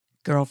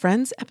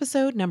Girlfriends,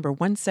 episode number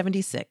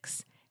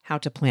 176, How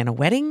to Plan a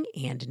Wedding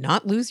and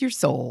Not Lose Your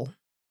Soul.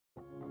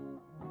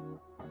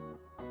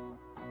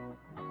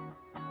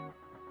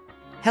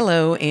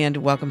 Hello and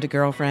welcome to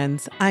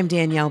Girlfriends. I'm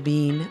Danielle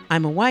Bean.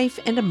 I'm a wife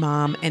and a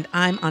mom, and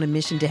I'm on a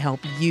mission to help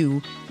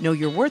you know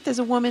your worth as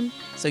a woman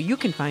so you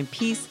can find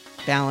peace,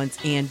 balance,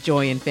 and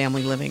joy in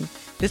family living.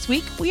 This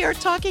week, we are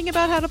talking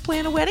about how to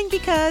plan a wedding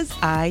because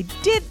I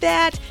did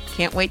that.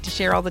 Can't wait to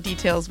share all the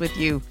details with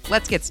you.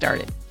 Let's get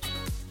started.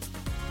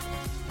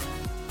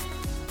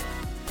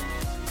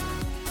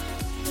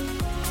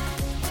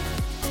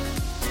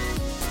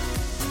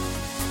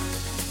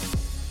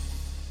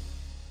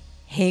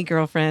 Hey,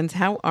 girlfriends,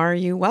 how are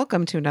you?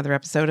 Welcome to another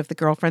episode of the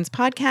Girlfriends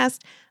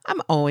Podcast.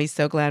 I'm always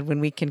so glad when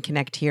we can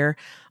connect here.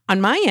 On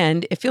my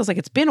end, it feels like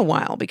it's been a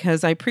while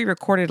because I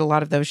pre-recorded a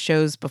lot of those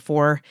shows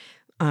before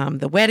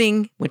the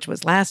wedding, which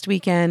was last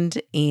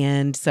weekend.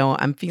 And so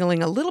I'm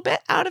feeling a little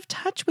bit out of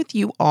touch with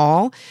you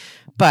all,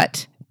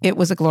 but it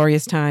was a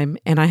glorious time,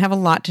 and I have a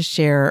lot to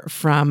share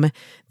from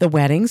the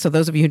wedding. So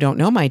those of you who don't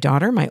know, my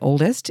daughter, my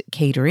oldest,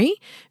 Cateri,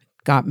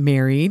 got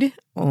married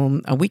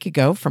a week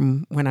ago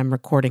from when I'm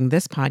recording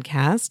this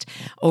podcast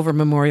over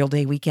Memorial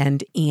Day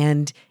weekend.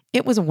 And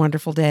it was a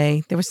wonderful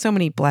day. There were so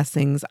many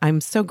blessings.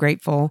 I'm so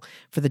grateful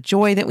for the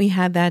joy that we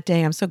had that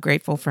day. I'm so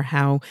grateful for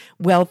how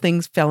well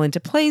things fell into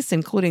place,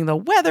 including the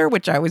weather,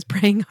 which I was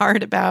praying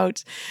hard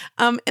about.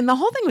 And the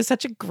whole thing was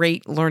such a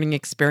great learning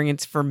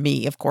experience for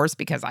me, of course,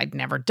 because I'd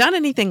never done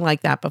anything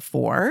like that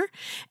before.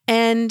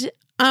 And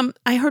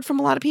I heard from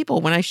a lot of people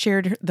when I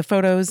shared the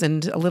photos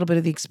and a little bit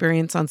of the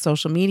experience on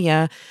social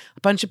media. A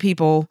bunch of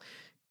people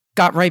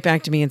got right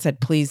back to me and said,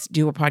 please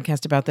do a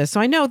podcast about this. So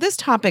I know this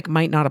topic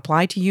might not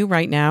apply to you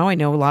right now. I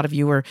know a lot of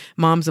you are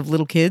moms of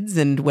little kids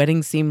and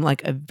weddings seem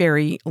like a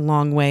very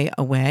long way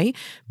away,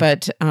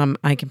 but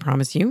I can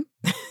promise you,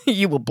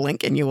 you will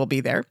blink and you will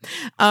be there.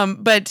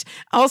 But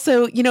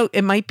also,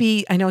 it might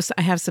be, I know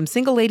I have some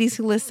single ladies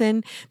who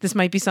listen. This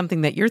might be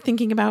something that you're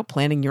thinking about,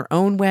 planning your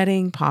own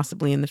wedding,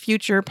 possibly in the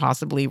future,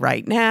 possibly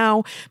right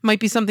now. Might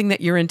be something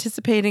that you're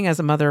anticipating as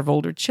a mother of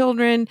older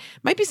children.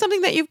 Might be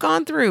something that you've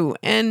gone through,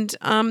 and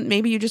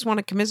maybe you just want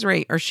to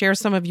commiserate or share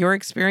some of your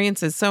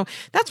experiences. So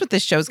that's what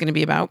this show is going to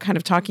be about, kind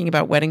of talking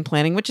about wedding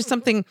planning, which is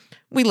something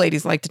we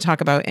ladies like to talk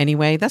about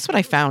anyway. That's what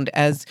I found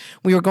as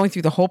we were going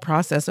through the whole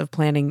process of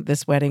planning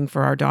this wedding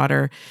for our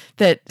daughter,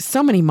 that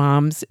so many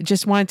moms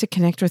just wanted to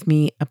connect with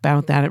me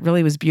about that. It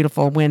really was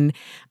beautiful when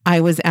I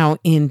was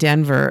out in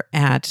Denver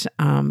at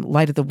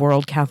Light of the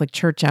World Catholic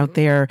Church out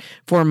there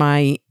for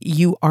my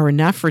You Are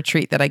Enough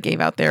retreat that I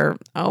gave out there.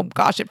 Oh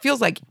gosh, it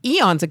feels like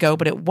eons ago,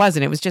 but it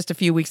wasn't. It was just a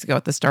few weeks ago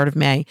at the start of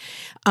May.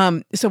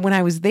 So when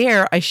I was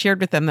there, I shared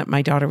with them that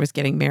my daughter was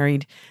getting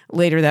married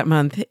later that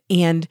month,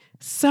 and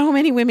so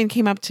many women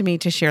came up to me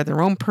to share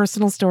their own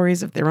personal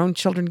stories of their own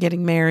children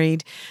getting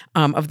married,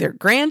 of their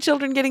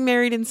grandchildren getting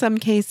married in some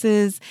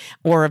cases,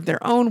 or of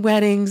their own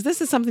weddings.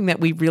 This is something that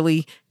we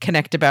really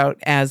connect about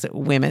as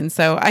women.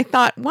 So I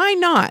thought, why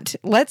not?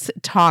 Let's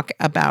talk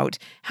about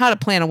how to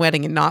plan a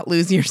wedding and not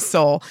lose your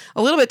soul.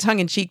 A little bit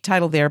tongue-in-cheek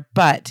title there,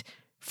 but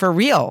for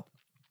real,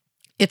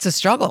 it's a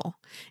struggle.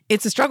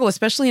 It's a struggle,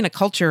 especially in a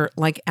culture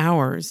like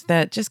ours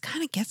that just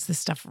kind of gets this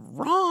stuff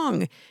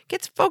wrong,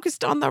 gets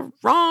focused on the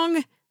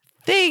wrong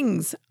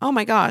things. Oh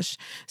my gosh.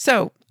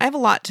 So I have a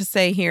lot to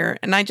say here,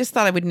 and I just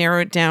thought I would narrow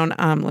it down.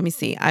 Let me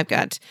see. I've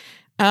got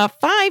 5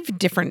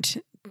 different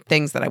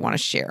things that I want to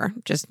share,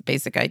 just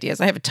basic ideas.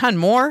 I have a ton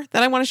more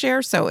that I want to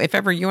share. So if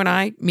ever you and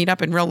I meet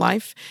up in real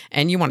life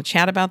and you want to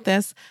chat about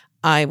this,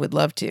 I would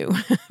love to,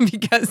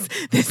 because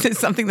this is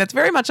something that's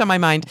very much on my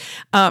mind.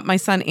 My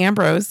son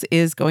Ambrose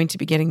is going to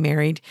be getting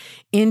married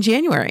in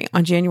January,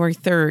 on January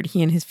 3rd.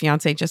 He and his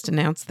fiance just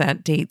announced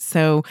that date.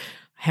 So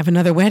I have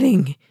another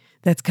wedding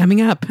that's coming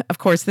up. Of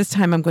course, this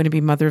time I'm going to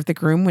be mother of the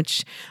groom,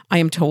 which I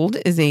am told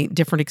is a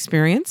different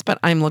experience, but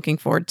I'm looking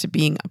forward to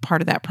being a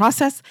part of that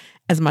process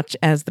as much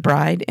as the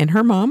bride and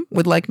her mom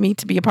would like me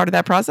to be a part of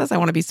that process. I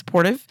want to be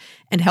supportive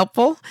and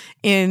helpful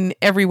in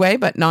every way,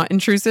 but not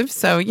intrusive.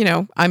 So,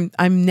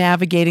 I'm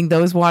navigating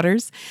those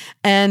waters,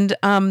 and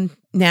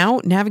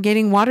now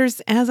navigating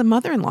waters as a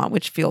mother-in-law,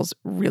 which feels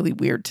really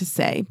weird to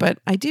say, but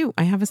I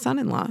have a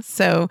son-in-law.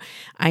 So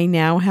I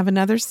now have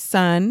another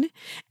son.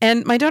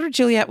 And my daughter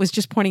Juliet was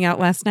just pointing out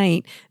last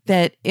night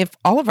that if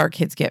all of our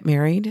kids get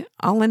married,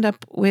 I'll end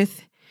up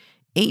with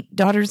 8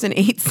 daughters and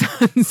 8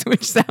 sons,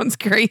 which sounds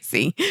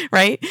crazy,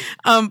 right?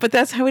 But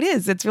that's how it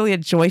is. It's really a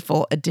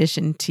joyful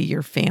addition to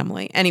your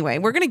family. Anyway,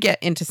 we're going to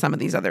get into some of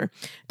these other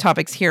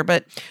topics here.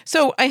 But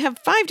so I have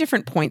 5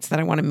 different points that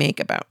I want to make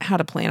about how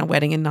to plan a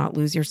wedding and not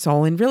lose your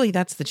soul. And really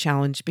that's the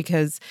challenge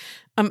because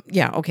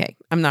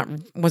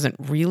wasn't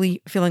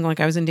really feeling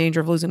like I was in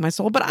danger of losing my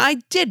soul, but I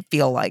did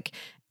feel like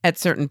at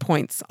certain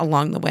points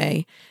along the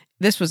way,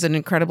 this was an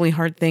incredibly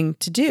hard thing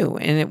to do.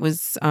 And it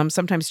was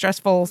sometimes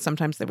stressful.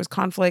 Sometimes there was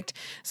conflict.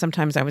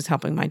 Sometimes I was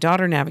helping my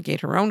daughter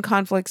navigate her own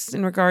conflicts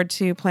in regard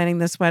to planning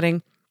this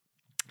wedding.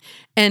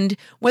 And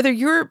whether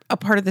you're a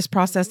part of this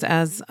process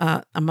as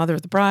a mother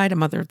of the bride, a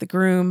mother of the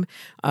groom,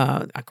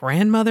 a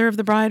grandmother of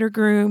the bride or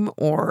groom,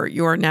 or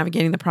you're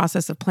navigating the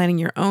process of planning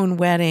your own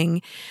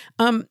wedding,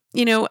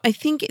 I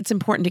think it's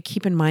important to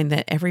keep in mind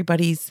that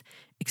everybody's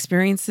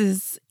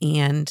experiences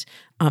and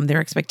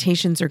their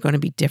expectations are going to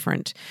be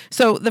different.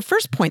 So the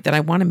first point that I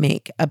want to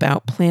make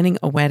about planning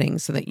a wedding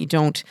so that you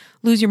don't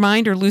lose your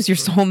mind or lose your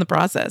soul in the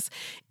process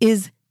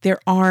is there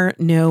are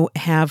no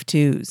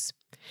have-tos.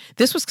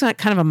 This was kind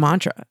of a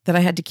mantra that I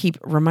had to keep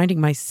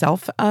reminding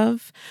myself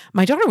of.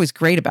 My daughter was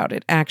great about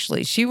it,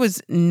 actually. She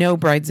was no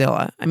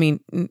bridezilla. I mean,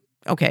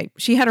 okay,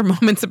 she had her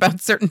moments about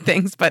certain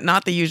things, but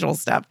not the usual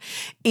stuff.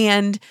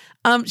 And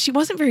she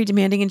wasn't very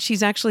demanding, and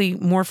she's actually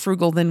more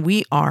frugal than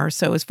we are.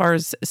 So as far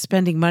as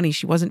spending money,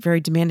 she wasn't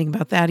very demanding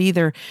about that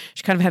either.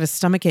 She kind of had a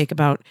stomachache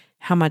about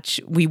how much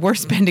we were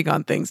spending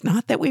on things.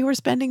 Not that we were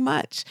spending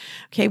much.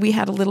 Okay, we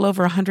had a little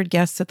over 100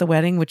 guests at the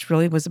wedding, which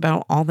really was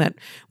about all that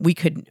we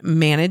could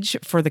manage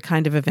for the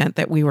kind of event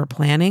that we were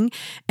planning.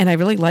 And I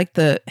really liked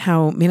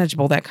how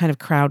manageable that kind of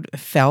crowd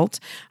felt.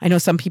 I know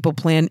some people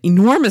plan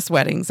enormous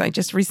weddings. I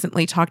just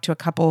recently talked to a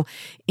couple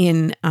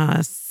in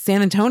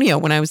San Antonio.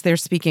 When I was there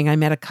speaking, I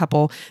met a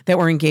couple that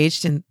were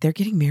engaged and they're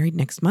getting married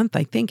next month.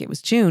 I think it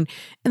was June.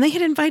 And they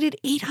had invited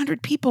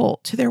 800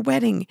 people to their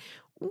wedding.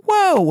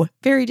 Whoa,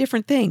 very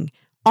different thing.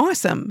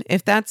 Awesome.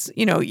 If that's,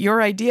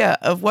 your idea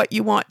of what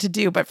you want to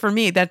do. But for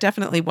me, that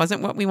definitely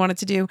wasn't what we wanted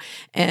to do.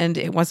 And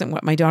it wasn't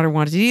what my daughter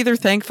wanted either,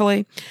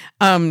 thankfully.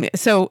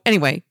 So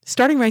anyway,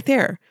 starting right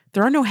there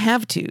are no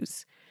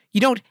have-tos.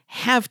 You don't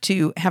have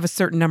to have a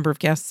certain number of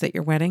guests at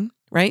your wedding,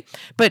 right?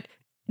 But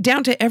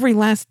down to every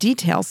last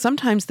detail,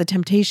 sometimes the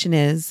temptation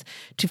is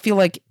to feel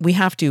like we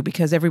have to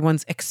because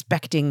everyone's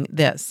expecting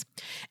this.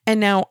 And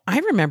now I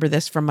remember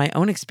this from my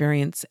own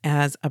experience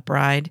as a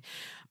bride.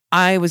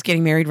 I was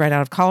getting married right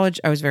out of college.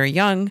 I was very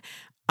young.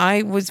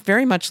 I was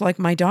very much like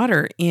my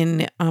daughter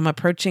in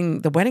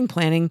approaching the wedding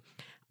planning.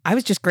 I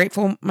was just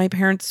grateful my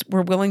parents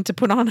were willing to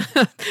put on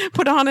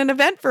an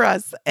event for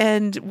us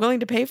and willing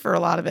to pay for a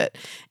lot of it.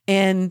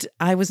 And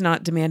I was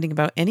not demanding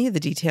about any of the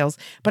details.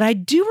 But I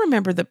do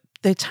remember the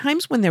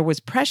times when there was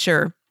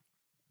pressure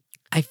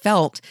I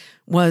felt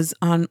was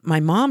on my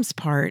mom's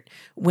part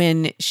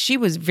when she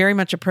was very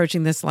much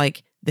approaching this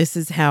like, this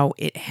is how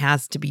it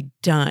has to be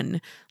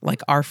done.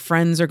 Like our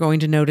friends are going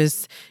to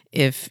notice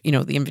if,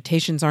 the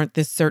invitations aren't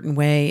this certain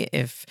way,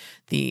 if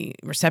the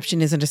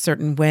reception isn't a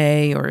certain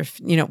way, or if,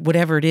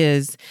 whatever it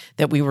is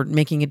that we were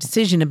making a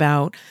decision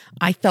about.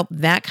 I felt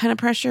that kind of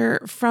pressure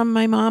from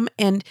my mom.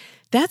 And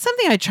that's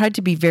something I tried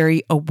to be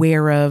very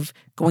aware of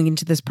going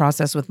into this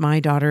process with my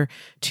daughter,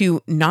 to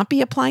not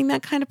be applying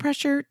that kind of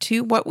pressure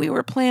to what we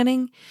were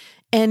planning.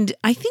 And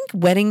I think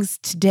weddings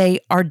today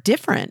are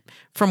different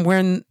from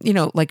when,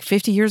 like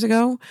 50 years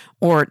ago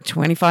or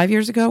 25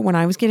 years ago when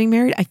I was getting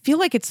married. I feel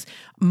like it's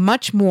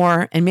much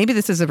more, and maybe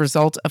this is a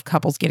result of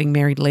couples getting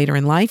married later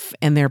in life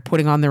and they're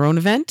putting on their own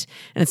event.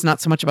 And it's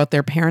not so much about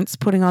their parents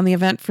putting on the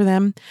event for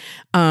them.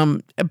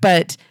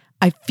 But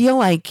I feel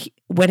like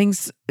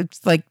weddings, it's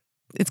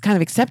kind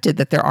of accepted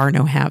that there are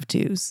no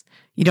have-tos.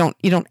 You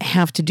don't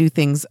have to do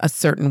things a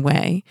certain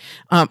way.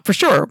 For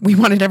sure, we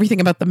wanted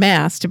everything about the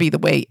mass to be the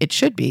way it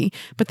should be.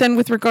 But then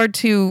with regard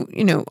to,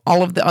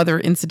 all of the other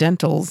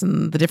incidentals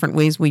and the different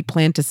ways we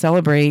plan to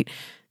celebrate,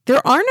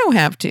 there are no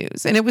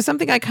have-tos. And it was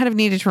something I kind of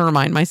needed to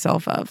remind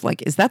myself of.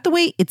 Like, is that the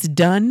way it's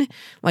done?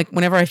 Like,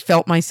 whenever I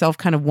felt myself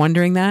kind of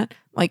wondering that,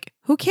 like,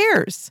 who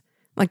cares?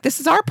 Like, this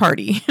is our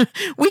party.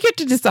 We get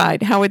to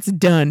decide how it's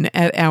done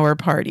at our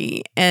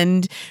party.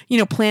 And,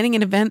 planning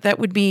an event that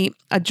would be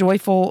a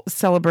joyful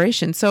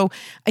celebration. So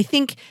I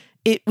think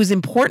it was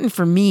important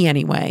for me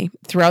anyway,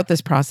 throughout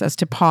this process,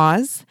 to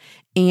pause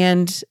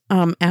and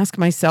ask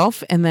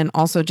myself, and then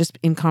also just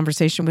in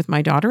conversation with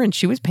my daughter, and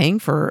she was paying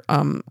for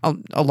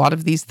a lot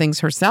of these things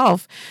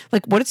herself,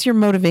 like, what is your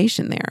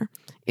motivation there?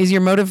 Is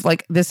your motive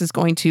like, this is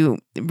going to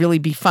really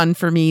be fun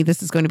for me,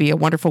 this is going to be a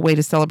wonderful way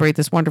to celebrate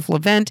this wonderful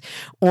event?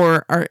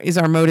 Or is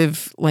our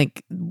motive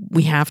like,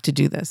 we have to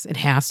do this, it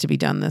has to be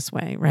done this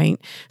way,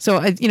 right? So,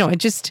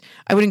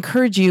 I would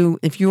encourage you,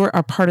 if you're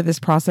a part of this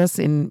process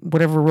in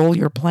whatever role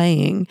you're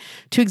playing,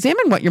 to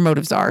examine what your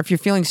motives are. If you're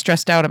feeling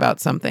stressed out about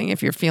something,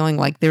 if you're feeling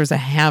like there's a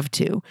have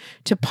to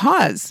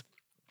pause.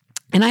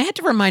 And I had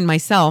to remind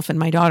myself and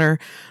my daughter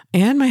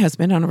and my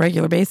husband on a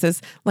regular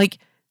basis, like,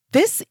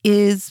 this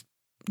is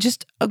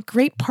just a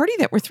great party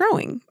that we're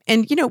throwing.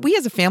 And, we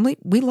as a family,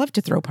 we love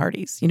to throw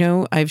parties.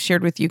 I've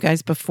shared with you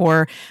guys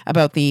before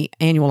about the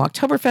annual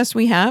Oktoberfest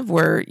we have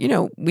where,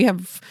 we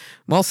have,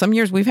 some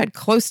years we've had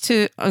close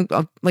to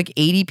like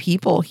 80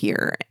 people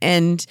here.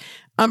 And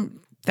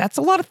that's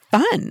a lot of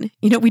fun.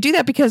 We do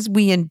that because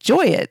we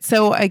enjoy it.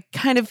 So I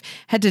kind of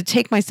had to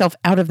take myself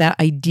out of that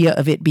idea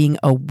of it being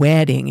a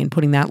wedding and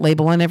putting that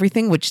label on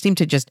everything, which seemed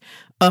to just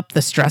up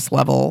the stress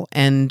level,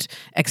 and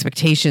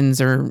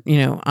expectations are,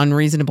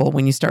 unreasonable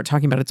when you start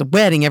talking about it's a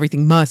wedding,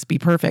 everything must be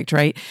perfect,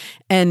 right?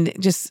 And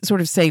just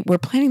sort of say, we're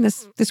planning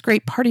this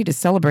great party to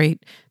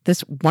celebrate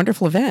this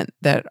wonderful event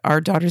that our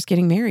daughter's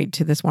getting married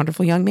to this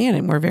wonderful young man,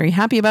 and we're very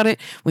happy about it.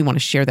 We want to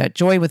share that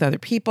joy with other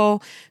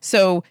people.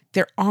 So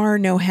there are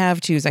no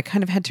have-tos. I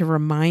kind of had to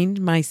remind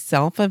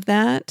myself of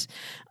that.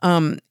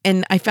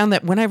 And I found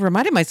that when I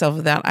reminded myself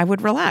of that, I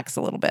would relax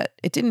a little bit.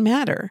 It didn't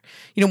matter.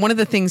 One of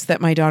the things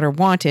that my daughter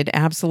wanted,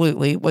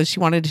 absolutely, was she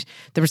wanted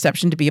the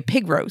reception to be a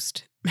pig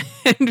roast.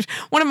 And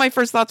one of my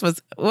first thoughts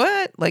was,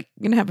 what? Like,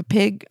 you're going to have a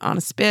pig on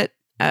a spit?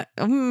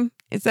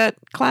 Is that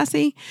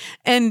classy?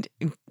 And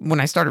when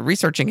I started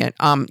researching it,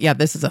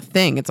 this is a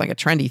thing. It's like a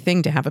trendy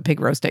thing to have a pig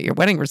roast at your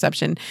wedding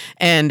reception.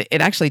 And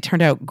it actually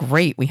turned out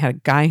great. We had a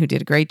guy who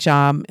did a great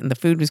job, and the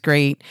food was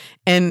great.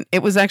 And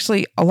it was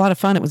actually a lot of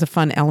fun. It was a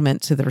fun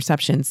element to the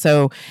reception.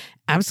 So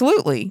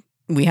absolutely,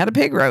 we had a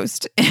pig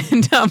roast,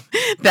 and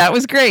that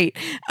was great.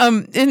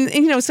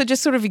 So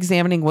just sort of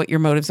examining what your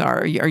motives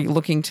are. Are you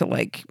looking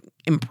to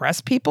impress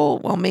people?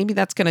 Well, maybe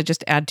that's going to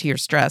just add to your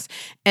stress.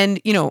 And,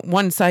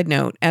 one side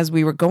note, as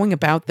we were going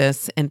about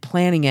this and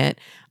planning it,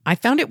 I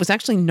found it was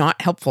actually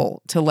not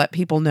helpful to let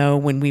people know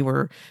when we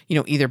were,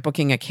 either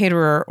booking a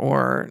caterer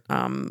or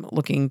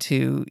looking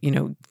to,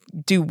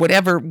 do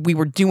whatever we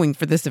were doing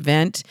for this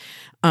event,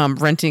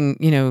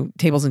 renting,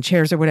 tables and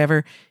chairs or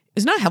whatever.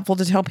 It's not helpful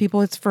to tell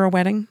people it's for a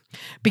wedding,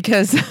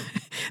 because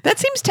that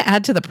seems to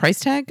add to the price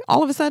tag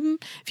all of a sudden.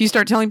 If you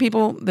start telling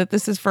people that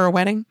this is for a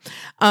wedding,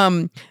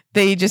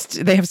 they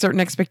have certain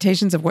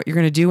expectations of what you're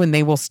going to do, and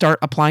they will start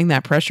applying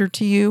that pressure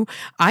to you.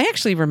 I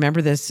actually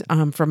remember this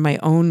from my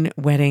own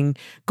wedding,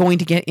 going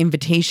to get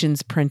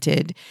invitations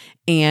printed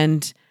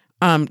and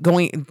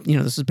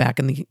this was back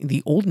in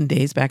the olden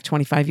days, back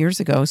 25 years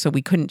ago. So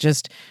we couldn't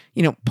just,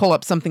 pull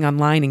up something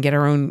online and get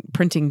our own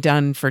printing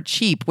done for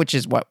cheap, which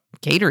is what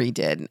Catery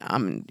did.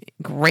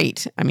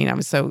 Great. I mean, I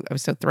was so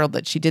thrilled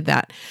that she did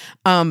that.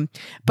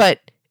 But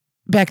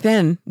back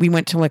then we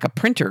went to a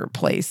printer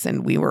place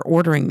and we were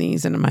ordering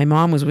these, and my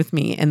mom was with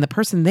me, and the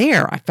person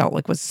there I felt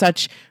like was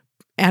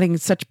adding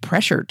such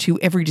pressure to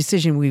every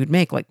decision we would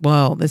make.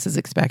 Well, this is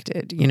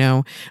expected,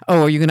 Oh,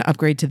 are you going to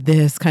upgrade to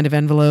this kind of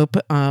envelope?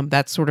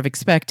 That's sort of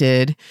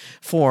expected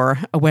for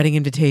a wedding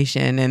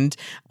invitation. And,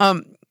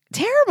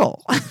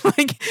 terrible.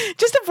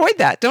 Just avoid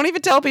that. Don't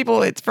even tell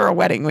people it's for a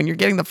wedding. When you're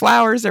getting the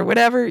flowers or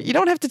whatever, you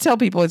don't have to tell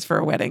people it's for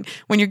a wedding.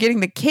 When you're getting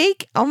the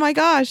cake, oh my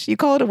gosh, you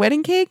call it a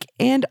wedding cake,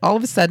 and all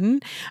of a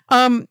sudden,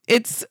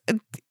 it's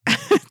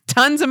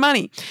tons of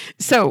money.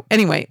 So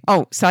anyway,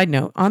 side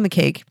note on the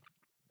cake,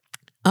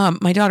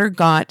 my daughter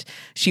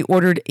she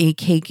ordered a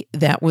cake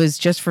that was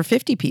just for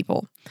 50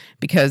 people,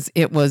 because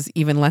it was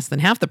even less than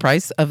half the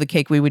price of the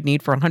cake we would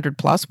need for 100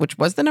 plus, which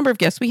was the number of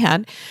guests we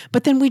had.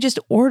 But then we just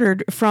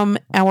ordered from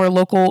our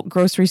local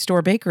grocery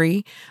store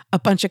bakery a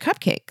bunch of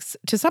cupcakes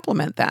to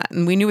supplement that.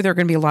 And we knew there were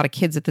going to be a lot of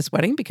kids at this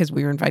wedding because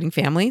we were inviting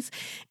families,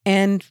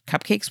 and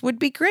cupcakes would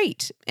be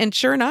great. And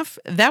sure enough,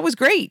 that was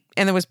great.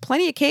 And there was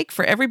plenty of cake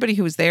for everybody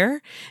who was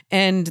there.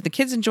 And the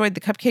kids enjoyed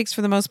the cupcakes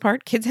for the most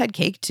part. Kids had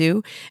cake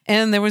too.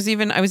 And I was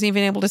even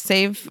able to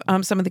save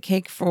some of the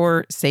cake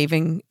for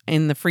saving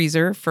in the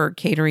freezer for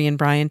Catery and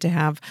Brian to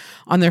have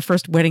on their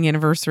first wedding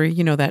anniversary.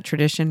 You know that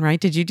tradition, right?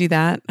 Did you do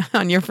that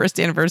on your first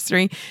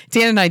anniversary?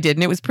 Dan and I did,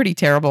 and it was pretty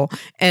terrible.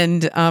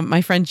 And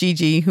my friend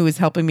Gigi, who was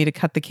helping me to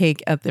cut the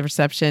cake at the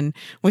reception,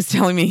 was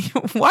telling me,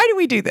 why do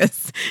we do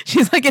this?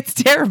 She's like, it's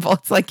terrible.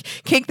 It's like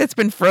cake that's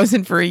been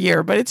frozen for a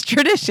year, but it's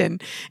tradition.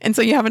 And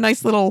so you have a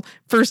nice little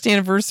first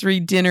anniversary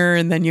dinner,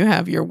 and then you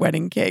have your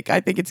wedding cake. I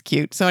think it's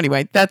cute. So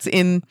anyway, that's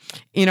in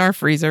our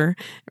freezer,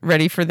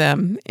 ready for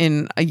them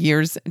in a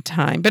year's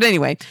time. But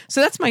anyway,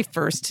 so that's my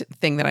first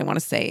thing that I want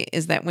to say,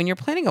 is that when you're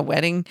planning a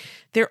wedding,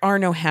 there are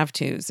no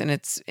have-tos, and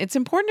it's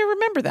important to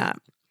remember that.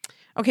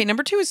 Okay,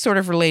 number 2 is sort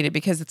of related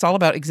because it's all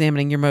about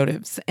examining your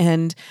motives.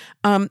 And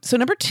so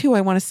number 2,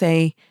 I want to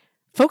say,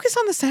 focus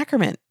on the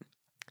sacrament.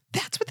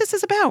 That's what this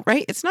is about,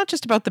 right? It's not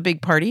just about the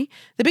big party.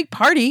 The big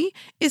party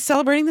is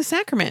celebrating the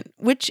sacrament,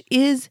 which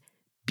is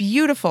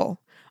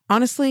beautiful.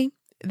 Honestly,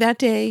 that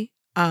day,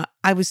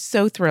 I was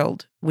so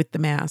thrilled with the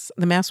Mass.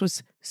 The Mass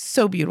was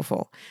so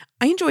beautiful.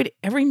 I enjoyed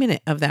every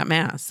minute of that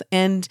Mass.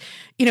 And,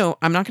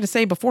 I'm not going to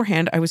say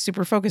beforehand I was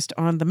super focused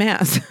on the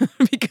Mass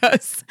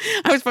because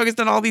I was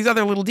focused on all these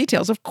other little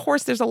details. Of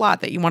course, there's a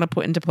lot that you want to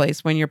put into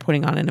place when you're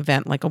putting on an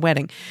event like a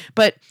wedding.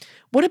 But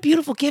what a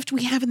beautiful gift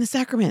we have in the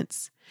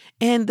sacraments.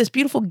 And this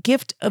beautiful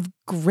gift of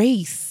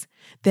grace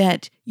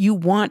that you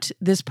want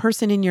this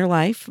person in your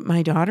life,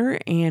 my daughter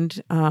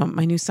and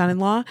my new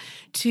son-in-law,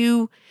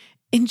 to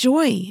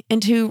enjoy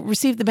and to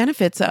receive the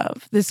benefits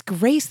of this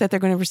grace that they're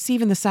going to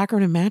receive in the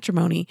sacrament of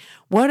matrimony.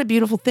 What a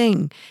beautiful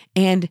thing,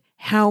 and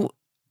how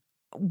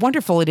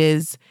wonderful it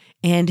is,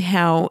 and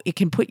how it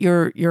can put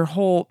your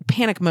whole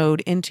panic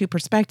mode into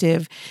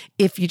perspective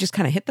if you just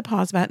kind of hit the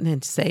pause button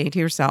and say to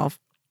yourself,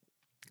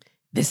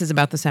 This is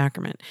about the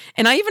sacrament.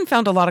 And I even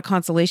found a lot of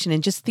consolation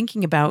in just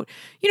thinking about,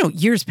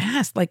 years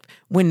past, like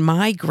when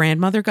my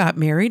grandmother got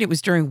married, it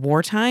was during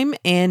wartime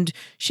and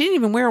she didn't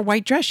even wear a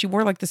white dress. She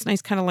wore like this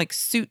nice kind of like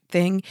suit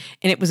thing.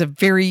 And it was a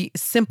very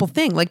simple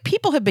thing. Like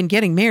people have been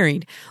getting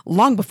married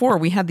long before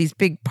we had these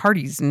big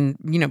parties and,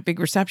 big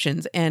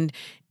receptions. And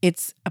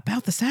it's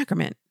about the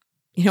sacrament.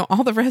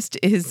 All the rest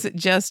is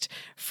just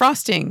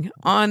frosting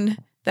on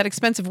that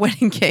expensive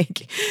wedding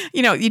cake.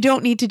 You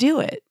don't need to do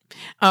it.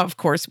 Of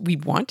course, we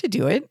want to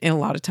do it, and a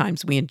lot of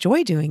times we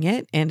enjoy doing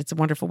it, and it's a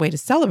wonderful way to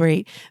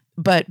celebrate.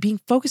 But being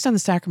focused on the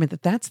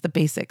sacrament, that's the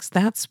basics.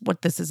 That's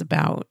what this is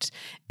about,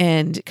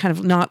 and kind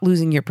of not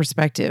losing your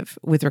perspective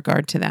with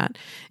regard to that.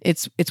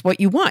 It's what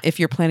you want. If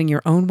you're planning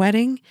your own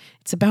wedding,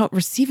 it's about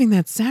receiving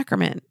that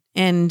sacrament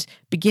and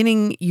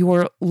beginning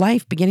your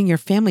life, beginning your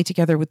family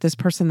together with this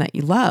person that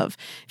you love.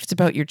 If it's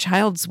about your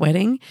child's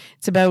wedding,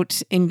 it's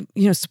about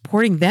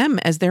supporting them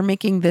as they're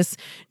making this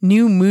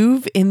new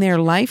move in their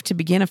life to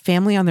begin a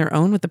family on their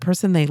own with the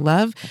person they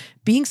love,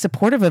 being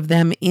supportive of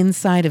them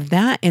inside of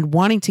that and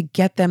wanting to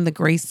get them the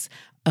grace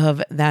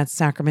of that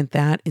sacrament.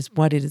 That is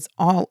what it is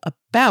all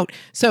about.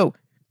 So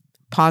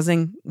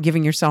pausing,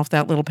 giving yourself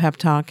that little pep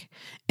talk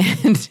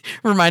and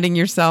reminding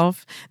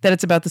yourself that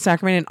it's about the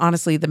sacrament. And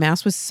honestly, the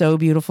Mass was so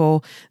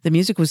beautiful. The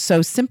music was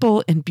so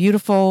simple and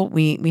beautiful.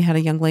 We had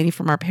a young lady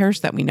from our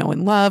parish that we know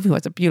and love who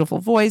has a beautiful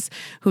voice,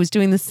 who was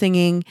doing the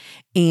singing.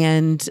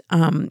 And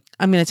I'm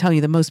going to tell you,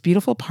 the most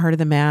beautiful part of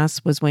the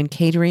Mass was when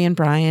Kadri and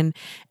Brian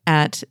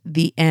at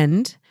the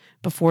end,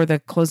 before the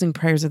closing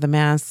prayers of the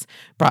Mass,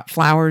 brought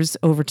flowers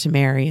over to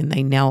Mary, and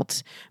they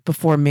knelt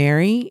before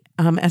Mary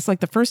as like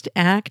the first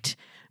act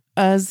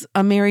as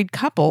a married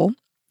couple,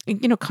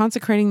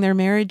 consecrating their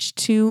marriage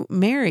to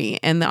Mary.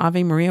 And the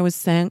Ave Maria was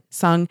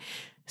sung.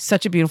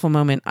 Such a beautiful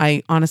moment.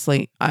 I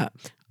honestly,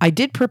 I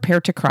did prepare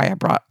to cry. I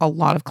brought a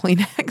lot of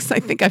Kleenex. I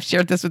think I've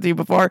shared this with you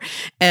before.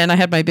 And I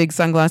had my big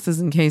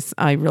sunglasses in case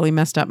I really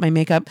messed up my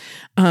makeup.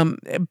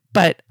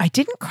 But I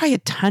didn't cry a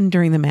ton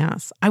during the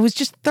Mass. I was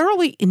just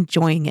thoroughly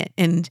enjoying it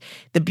and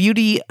the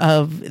beauty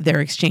of their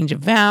exchange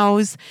of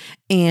vows.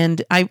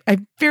 And I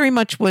very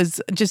much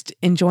was just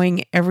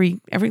enjoying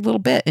every little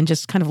bit and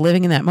just kind of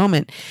living in that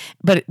moment.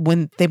 But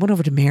when they went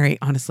over to Mary,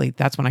 honestly,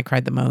 that's when I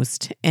cried the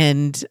most.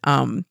 And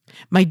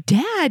my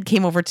dad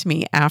came over to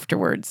me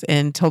afterwards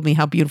and told me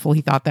how beautiful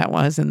he thought that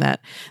was, and that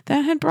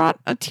had brought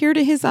a tear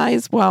to his eye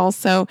as well.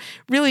 So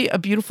really a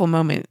beautiful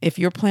moment. If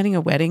you're planning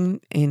a wedding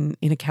in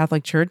a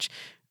Catholic church,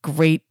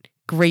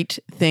 great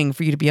thing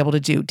for you to be able to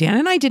do. Dan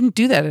and I didn't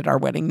do that at our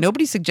wedding.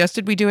 Nobody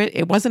suggested we do it.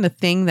 It wasn't a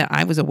thing that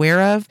I was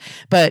aware of,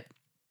 but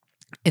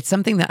it's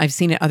something that I've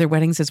seen at other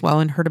weddings as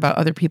well and heard about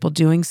other people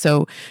doing.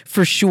 So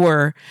for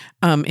sure,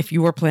 if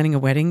you are planning a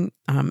wedding,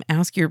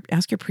 ask your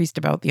priest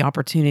about the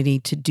opportunity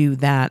to do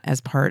that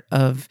as part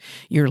of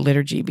your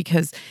liturgy,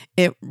 because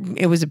it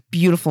was a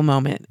beautiful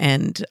moment.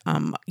 And,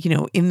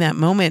 in that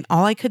moment,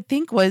 all I could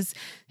think was,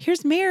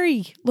 here's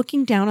Mary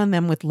looking down on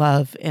them with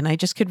love. And I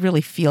just could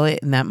really feel it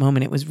in that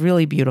moment. It was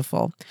really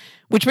beautiful,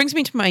 which brings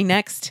me to my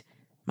next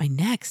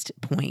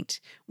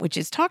point, which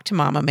is talk to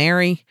Mama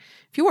Mary.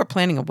 If you are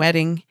planning a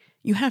wedding,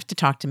 you have to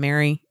talk to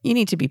Mary. You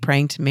need to be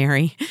praying to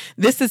Mary.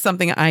 This is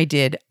something I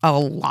did a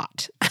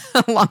lot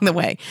along the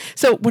way.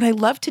 So what I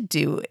love to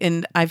do,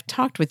 and I've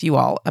talked with you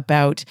all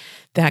about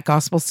that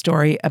gospel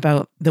story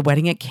about the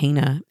wedding at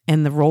Cana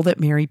and the role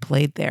that Mary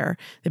played there,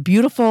 the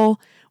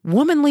beautiful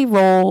womanly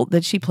role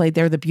that she played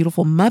there, the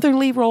beautiful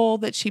motherly role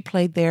that she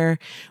played there,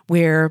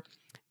 where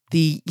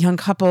the young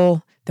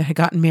couple that had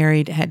gotten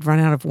married had run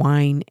out of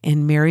wine,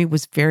 and Mary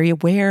was very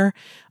aware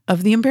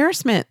of the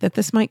embarrassment that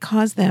this might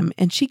cause them,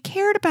 and she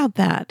cared about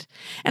that.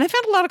 And I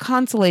found a lot of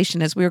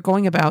consolation as we were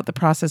going about the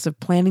process of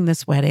planning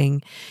this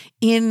wedding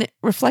in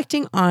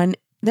reflecting on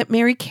that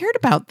Mary cared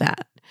about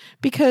that,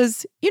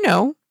 because,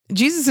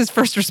 Jesus's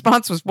first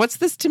response was, "What's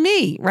this to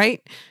me?"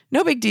 Right?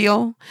 No big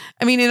deal.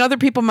 I mean, and other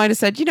people might have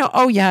said,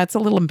 "Oh yeah, it's a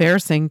little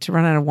embarrassing to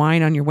run out of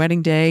wine on your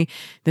wedding day.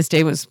 This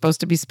day was supposed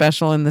to be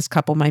special and this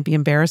couple might be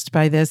embarrassed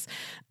by this."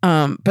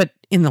 But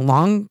in the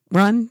long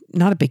run,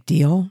 not a big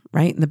deal,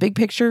 right? In the big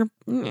picture,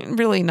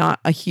 really not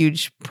a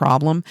huge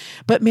problem.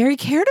 But Mary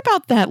cared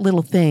about that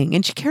little thing,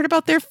 and she cared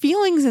about their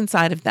feelings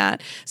inside of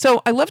that.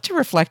 So I love to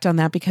reflect on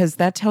that, because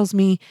that tells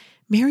me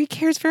Mary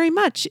cares very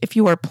much. If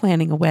you are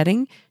planning a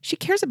wedding, she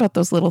cares about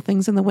those little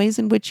things and the ways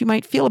in which you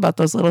might feel about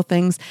those little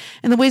things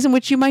and the ways in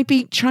which you might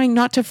be trying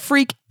not to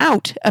freak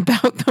out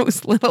about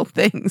those little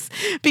things.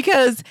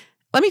 Because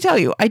let me tell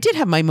you, I did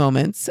have my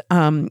moments,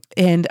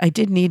 and I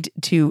did need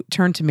to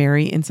turn to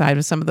Mary inside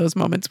of some of those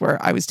moments where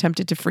I was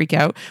tempted to freak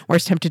out, or I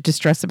was tempted to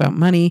stress about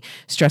money,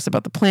 stress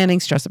about the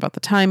planning, stress about the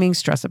timing,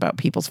 stress about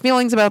people's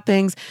feelings about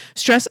things,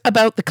 stress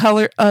about the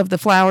color of the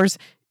flowers.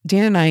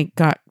 Dan and I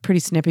got pretty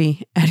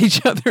snippy at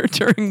each other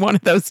during one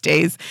of those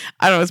days.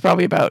 I don't know, it was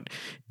probably about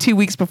 2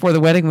 weeks before the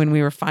wedding when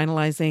we were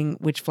finalizing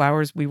which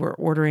flowers we were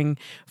ordering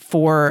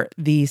for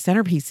the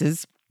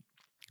centerpieces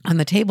on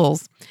the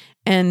tables.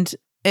 And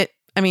it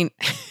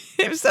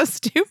was so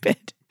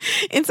stupid.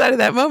 inside of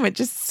that moment,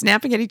 just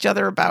snapping at each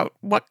other about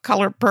what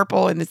color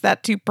purple, and is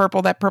that too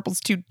purple? That purple's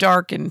too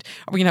dark, and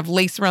are we gonna have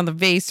lace around the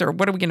vase, or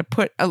what are we gonna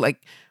put?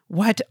 Like,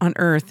 what on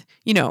earth?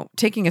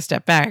 Taking a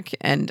step back,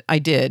 and I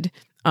did.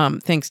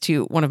 Thanks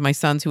to one of my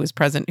sons who was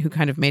present, who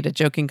kind of made a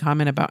joking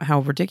comment about how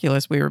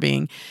ridiculous we were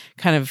being,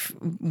 kind of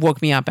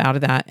woke me up out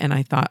of that. And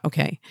I thought,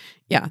 okay,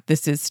 yeah,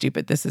 this is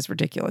stupid. This is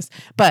ridiculous.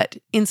 But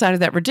inside of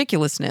that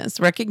ridiculousness,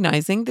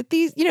 recognizing that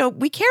these,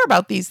 we care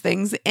about these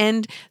things.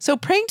 And so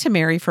praying to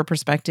Mary for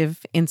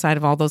perspective inside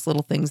of all those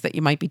little things that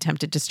you might be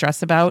tempted to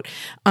stress about.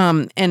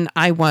 And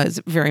I was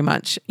very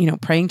much,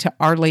 praying to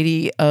Our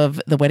Lady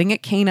of the Wedding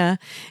at Cana,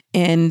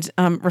 and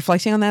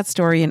reflecting on that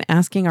story and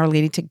asking Our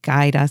Lady to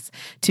guide us,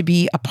 to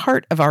be a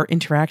part of our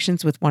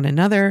interactions with one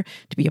another,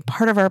 to be a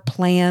part of our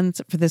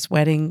plans for this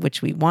wedding,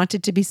 which we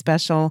wanted to be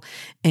special.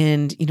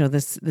 And,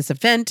 this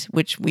event,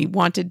 which we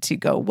wanted to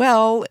go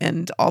well,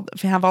 and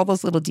have all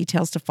those little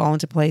details to fall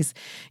into place,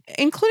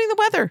 including the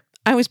weather.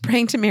 I was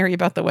praying to Mary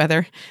about the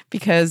weather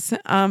because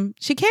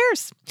she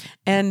cares.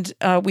 And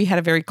we had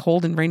a very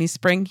cold and rainy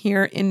spring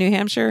here in New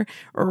Hampshire,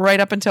 right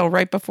up until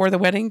right before the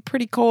wedding.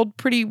 Pretty cold,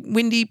 pretty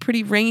windy,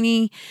 pretty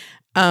rainy,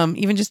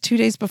 even just 2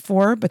 days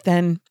before. But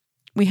then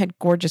we had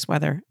gorgeous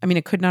weather. I mean,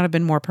 it could not have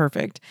been more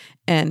perfect.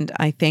 And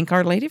I thank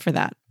Our Lady for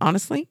that,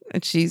 honestly.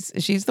 She's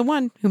the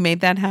one who made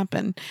that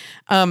happen.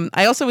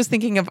 I also was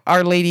thinking of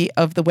Our Lady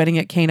of the Wedding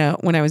at Cana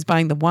when I was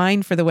buying the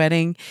wine for the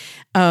wedding.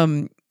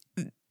 I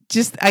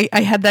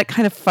had that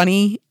kind of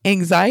funny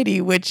anxiety,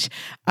 which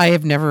I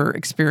have never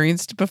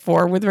experienced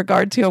before with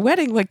regard to a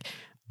wedding. Like,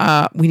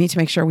 we need to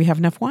make sure we have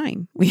enough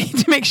wine. We need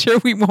to make sure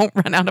we won't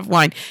run out of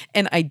wine.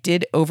 And I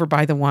did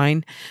overbuy the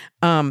wine.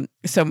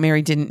 So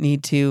Mary didn't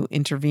need to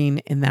intervene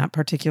in that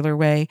particular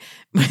way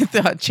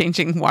with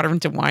changing water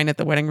into wine at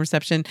the wedding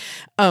reception.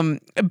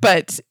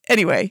 But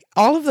anyway,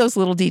 all of those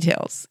little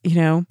details,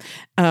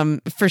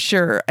 for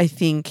sure, I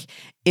think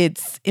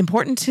it's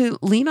important to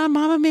lean on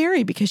Mama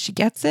Mary because she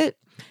gets it.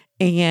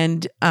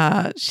 And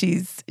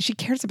she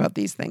cares about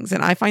these things.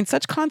 And I find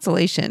such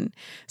consolation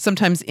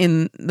sometimes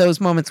in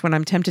those moments when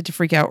I'm tempted to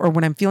freak out, or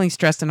when I'm feeling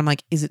stressed and I'm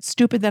like, is it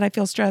stupid that I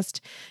feel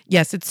stressed?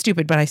 Yes, it's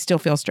stupid, but I still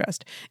feel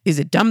stressed. Is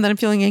it dumb that I'm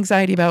feeling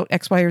anxiety about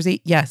X, Y, or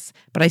Z? Yes,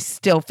 but I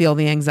still feel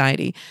the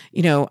anxiety.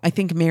 I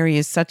think Mary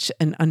is such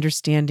an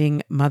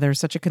understanding mother,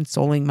 such a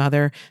consoling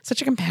mother,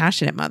 such a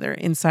compassionate mother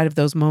inside of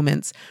those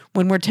moments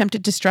when we're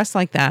tempted to stress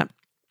like that,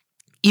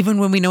 even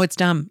when we know it's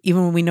dumb,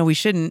 even when we know we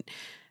shouldn't.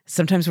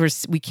 Sometimes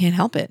we can't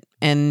help it.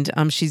 And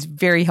she's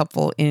very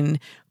helpful in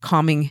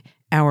calming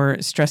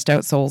our stressed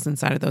out souls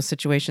inside of those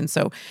situations.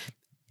 So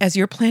as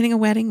you're planning a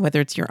wedding,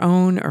 whether it's your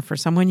own or for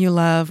someone you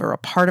love or a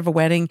part of a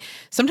wedding,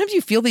 sometimes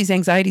you feel these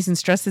anxieties and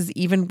stresses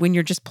even when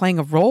you're just playing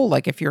a role,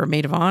 like if you're a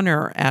maid of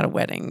honor at a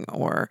wedding,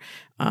 or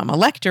a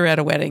lector at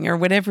a wedding, or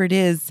whatever it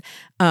is.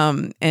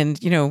 And,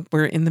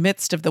 we're in the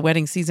midst of the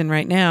wedding season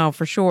right now,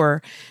 for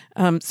sure.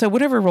 So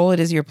whatever role it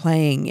is you're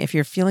playing, if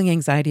you're feeling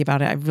anxiety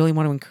about it, I really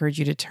want to encourage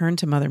you to turn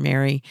to Mother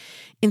Mary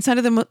inside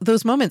of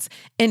those moments.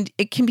 And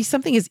it can be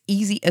something as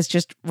easy as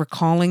just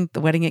recalling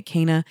the wedding at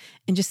Cana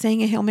and just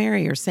saying a Hail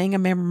Mary, or saying a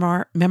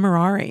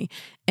Memorare,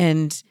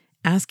 and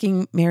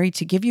asking Mary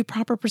to give you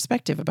proper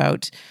perspective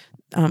about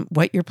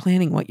what you're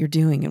planning, what you're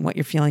doing, and what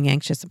you're feeling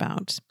anxious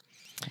about.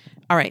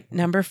 All right,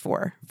 number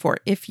 4, for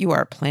if you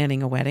are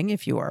planning a wedding,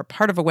 if you are a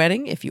part of a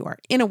wedding, if you are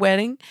in a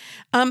wedding,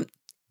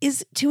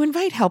 is to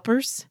invite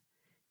helpers.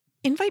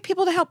 Invite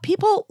people to help.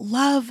 People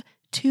love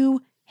to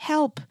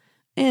help.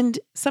 And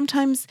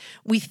sometimes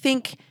we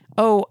think,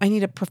 oh, I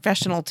need a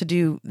professional to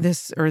do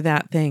this or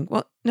that thing.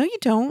 Well, no, you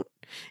don't.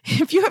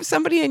 If you have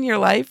somebody in your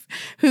life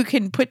who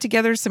can put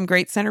together some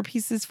great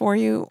centerpieces for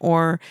you,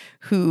 or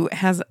who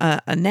has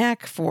a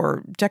knack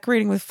for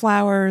decorating with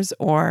flowers,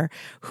 or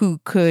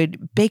who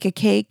could bake a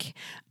cake,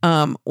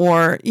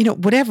 or,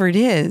 whatever it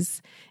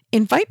is,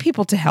 invite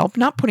people to help,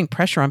 not putting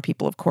pressure on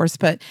people, of course,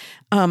 but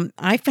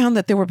I found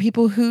that there were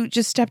people who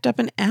just stepped up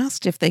and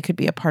asked if they could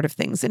be a part of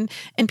things. And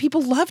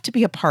people love to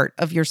be a part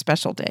of your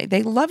special day.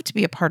 They love to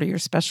be a part of your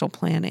special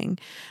planning.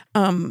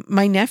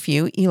 My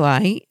nephew,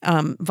 Eli,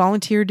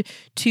 volunteered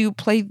to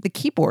play the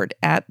keyboard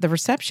at the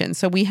reception.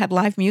 So we had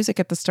live music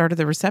at the start of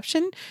the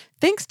reception,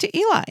 thanks to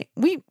Eli.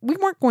 We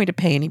weren't going to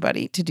pay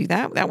anybody to do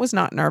that. That was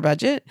not in our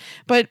budget.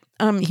 But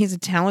he's a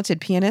talented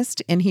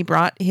pianist, and he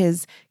brought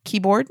his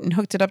keyboard and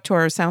hooked it up to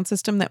our sound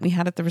system that we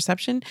had at the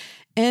reception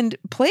and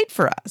played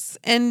for us.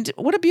 And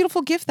what a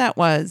beautiful gift that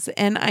was.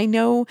 And I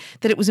know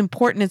that it was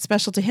important and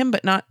special to him,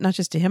 but not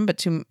just to him, but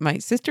to my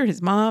sister,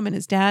 his mom, and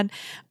his dad,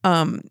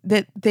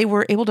 that they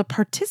were able to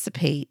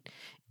participate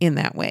in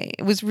that way.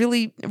 It was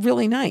really,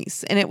 really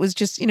nice. And it was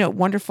just,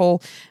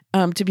 wonderful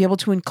to be able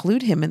to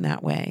include him in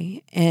that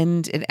way.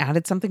 And it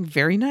added something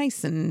very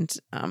nice and,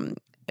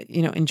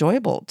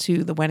 enjoyable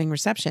to the wedding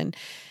reception.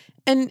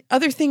 And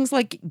other things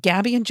like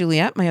Gabby and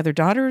Juliet, my other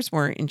daughters,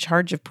 were in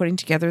charge of putting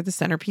together the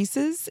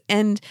centerpieces.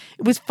 And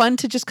it was fun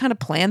to just kind of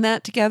plan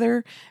that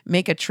together,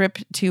 make a trip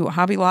to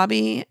Hobby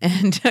Lobby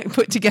and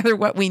put together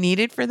what we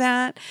needed for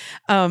that.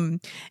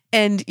 And,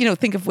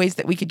 think of ways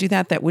that we could do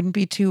that wouldn't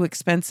be too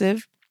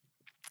expensive.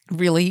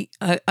 really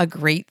a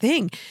great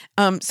thing.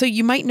 So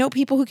you might know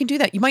people who can do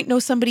that. You might know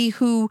somebody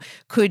who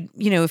could,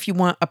 if you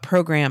want a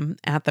program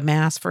at the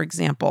Mass, for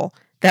example.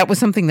 That was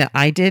something that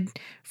I did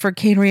for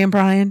Kateri and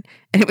Brian,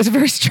 and it was a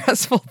very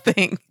stressful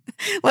thing.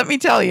 Let me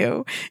tell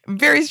you,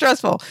 very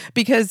stressful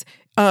because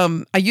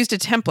I used a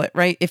template,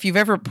 right? If you've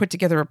ever put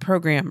together a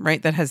program,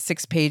 right, that has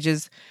 6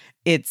 pages,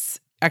 it's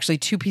actually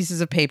 2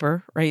 pieces of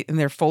paper, right? And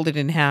they're folded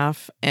in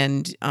half,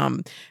 and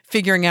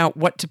figuring out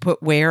what to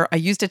put where. I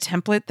used a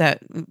template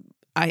that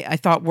I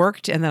thought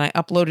worked, and then I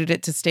uploaded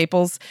it to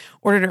Staples,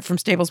 ordered it from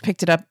Staples,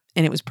 picked it up,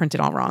 and it was printed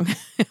all wrong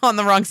on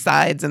the wrong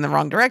sides in the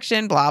wrong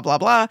direction, blah, blah,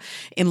 blah.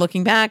 In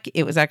looking back,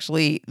 it was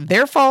actually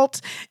their fault.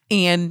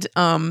 And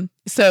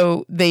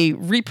so they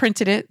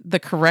reprinted it the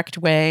correct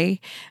way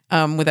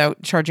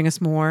without charging us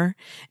more.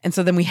 And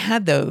so then we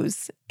had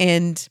those,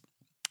 and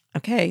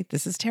okay,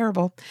 this is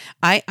terrible.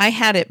 I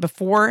had it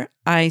before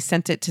I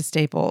sent it to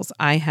Staples.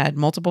 I had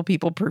multiple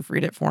people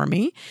proofread it for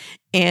me,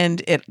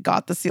 and it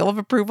got the seal of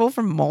approval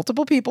from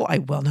multiple people. I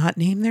will not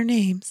name their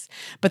names.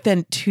 But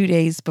then 2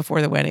 days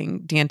before the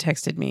wedding, Dan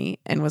texted me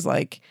and was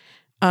like,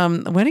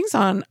 the wedding's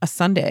on a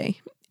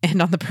Sunday,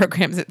 and on the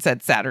programs it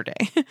said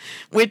Saturday,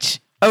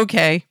 which,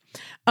 okay.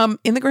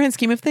 In the grand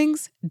scheme of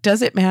things,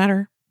 does it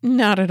matter?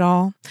 Not at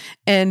all.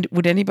 And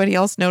would anybody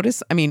else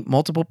notice? I mean,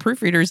 multiple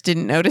proofreaders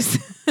didn't notice.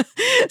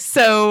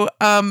 So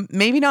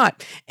maybe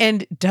not.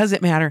 And does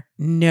it matter?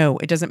 No,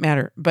 it doesn't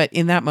matter. But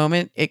in that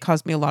moment, it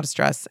caused me a lot of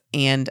stress,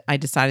 and I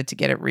decided to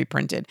get it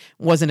reprinted.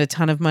 Wasn't a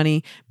ton of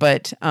money,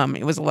 but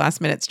it was a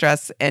last minute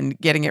stress and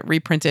getting it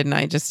reprinted. And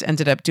I just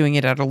ended up doing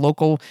it at a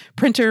local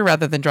printer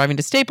rather than driving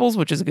to Staples,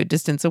 which is a good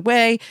distance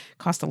away,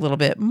 cost a little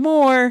bit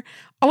more.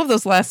 All of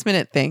those last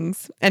minute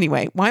things.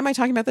 Anyway, why am I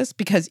talking about this?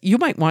 Because you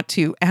might want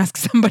to ask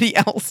somebody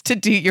else to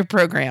do your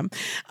program,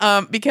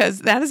 because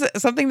that is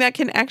something that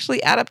can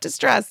actually add up to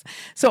stress.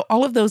 So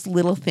all of those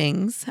little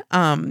things,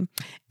 and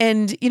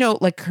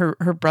like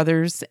her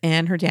brothers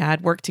and her dad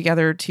worked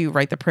together to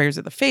write the prayers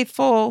of the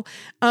faithful.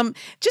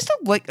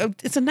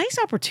 It's a nice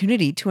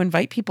opportunity to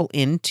invite people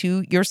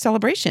into your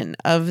celebration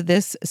of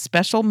this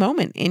special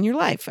moment in your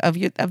life,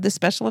 of this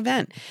special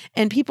event.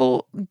 And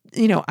people,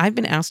 I've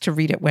been asked to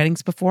read at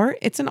weddings before.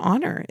 It's an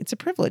honor. It's a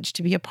privilege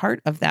to be a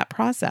part of that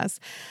process.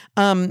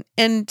 And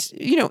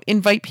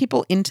invite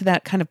people into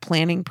that kind of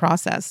planning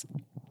process.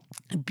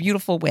 A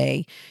beautiful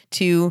way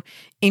to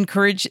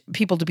encourage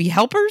people to be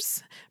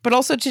helpers, but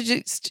also to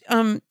just,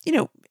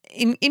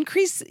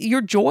 increase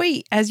your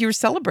joy as you're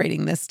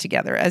celebrating this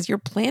together, as you're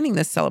planning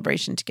this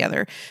celebration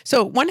together.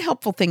 So one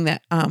helpful thing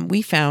that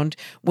we found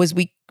was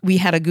we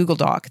had a Google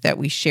Doc that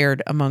we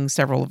shared among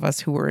several of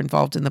us who were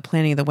involved in the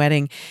planning of the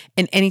wedding.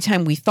 And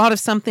anytime we thought of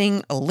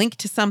something, a link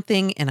to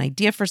something, an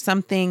idea for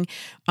something,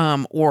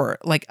 or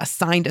like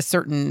assigned a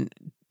certain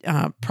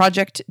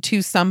project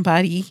to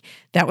somebody,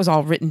 that was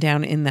all written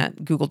down in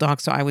that Google Doc.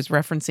 So I was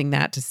referencing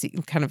that to see,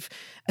 kind of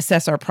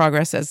assess our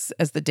progress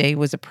as the day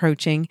was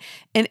approaching.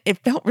 And it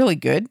felt really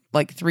good,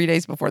 like 3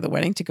 days before the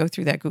wedding, to go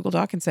through that Google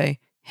Doc and say,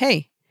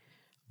 hey,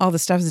 all the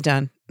stuff is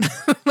done.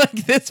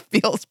 Like, this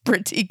feels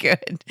pretty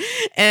good.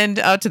 And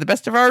to the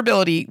best of our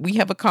ability, we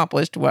have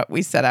accomplished what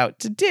we set out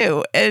to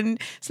do.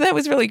 And so that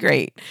was really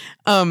great.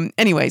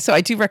 Anyway, so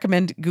I do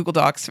recommend Google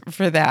Docs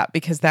for that,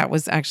 because that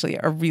was actually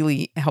a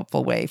really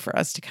helpful way for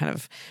us to kind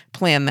of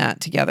plan that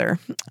together.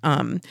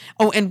 And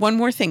one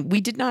more thing,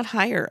 we did not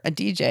hire a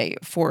DJ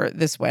for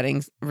this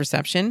wedding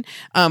reception.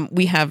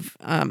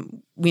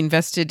 We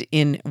invested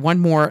in one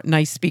more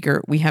nice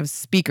speaker. We have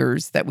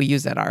speakers that we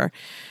use at our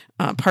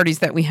parties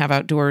that we have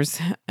outdoors,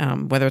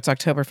 whether it's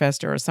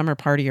Oktoberfest or a summer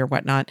party or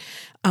whatnot.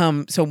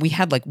 So we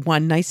had like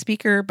one nice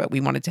speaker, but we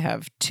wanted to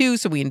have 2.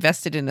 So we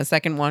invested in a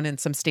second one and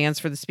some stands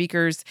for the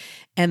speakers.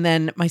 And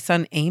then my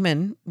son,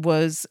 Eamon,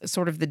 was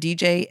sort of the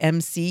DJ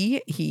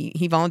MC.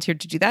 He volunteered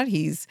to do that.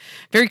 He's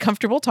very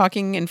comfortable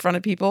talking in front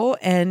of people.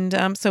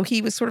 And so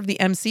he was sort of the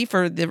MC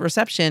for the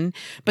reception.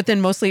 But then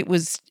mostly it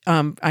was,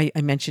 I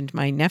mentioned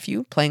my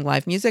nephew playing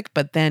live music,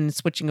 but then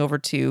switching over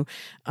to,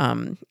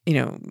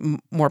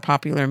 more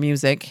popular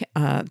music,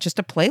 just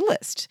a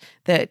playlist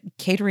that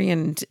Kateri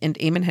and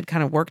Eamon had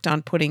kind of worked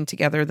on putting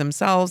together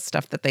themselves,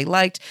 stuff that they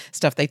liked,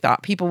 stuff they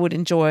thought people would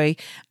enjoy.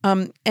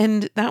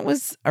 And that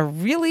was a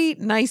really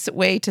nice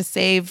way to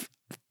save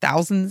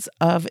thousands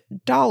of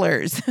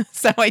dollars.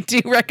 So I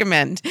do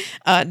recommend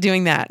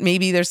doing that.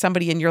 Maybe there's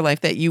somebody in your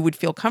life that you would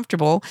feel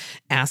comfortable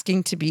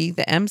asking to be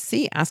the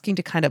MC, asking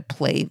to kind of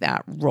play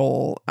that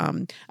role.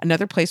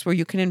 Another place where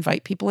you can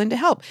invite people in to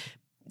help.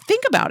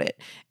 Think about it.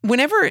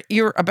 Whenever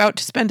you're about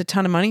to spend a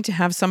ton of money to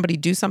have somebody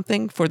do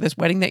something for this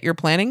wedding that you're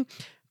planning,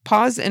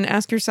 pause and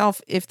ask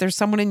yourself if there's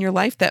someone in your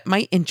life that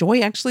might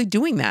enjoy actually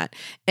doing that.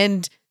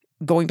 And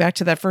going back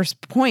to that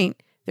first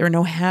point, there are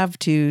no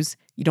have-tos.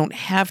 You don't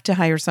have to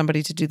hire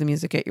somebody to do the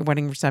music at your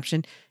wedding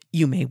reception.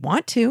 You may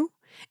want to,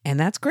 and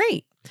that's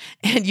great.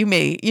 And you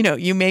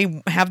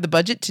may have the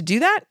budget to do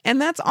that, and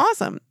that's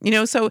awesome.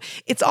 So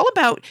it's all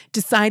about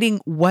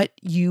deciding what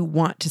you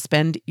want to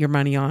spend your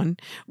money on,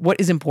 what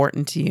is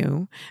important to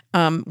you,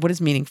 what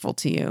is meaningful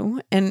to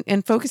you,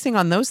 and focusing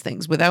on those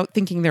things without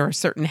thinking there are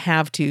certain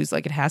have-tos,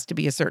 like it has to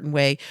be a certain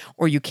way,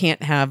 or you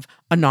can't have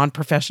a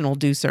non-professional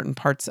do certain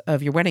parts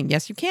of your wedding.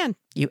 Yes, you can.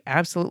 You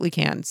absolutely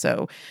can.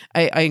 So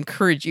I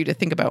encourage you to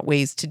think about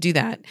ways to do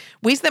that,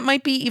 ways that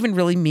might be even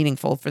really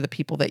meaningful for the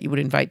people that you would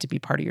invite to be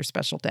part of your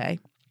special day.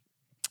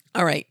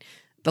 All right.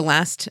 The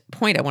last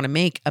point I want to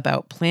make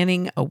about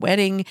planning a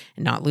wedding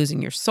and not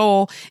losing your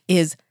soul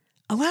is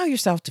allow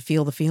yourself to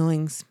feel the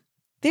feelings.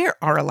 There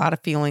are a lot of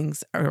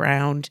feelings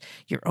around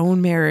your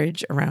own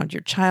marriage, around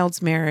your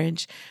child's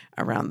marriage,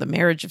 around the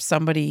marriage of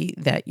somebody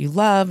that you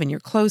love and you're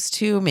close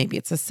to. Maybe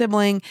it's a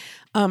sibling.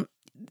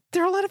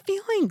 There are a lot of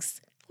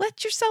feelings.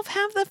 Let yourself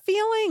have the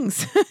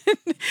feelings.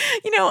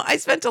 I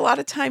spent a lot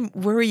of time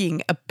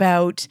worrying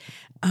about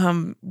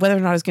whether or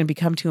not I was going to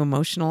become too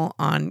emotional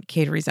on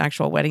Catery's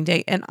actual wedding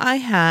day. And I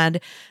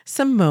had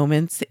some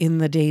moments in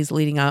the days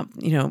leading up,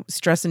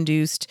 stress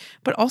induced,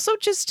 but also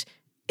just,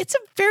 it's a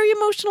very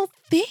emotional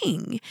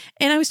thing.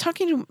 And I was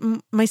talking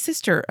to my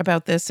sister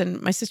about this,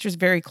 and my sister's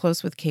very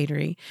close with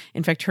Catery.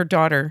 In fact, her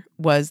daughter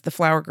was the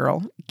flower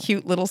girl.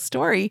 Cute little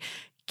story.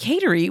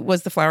 Catery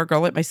was the flower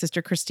girl at my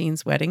sister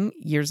Christine's wedding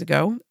years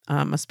ago,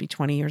 must be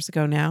 20 years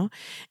ago now.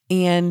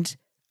 And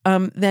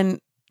then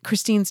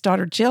Christine's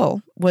daughter,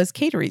 Jill, was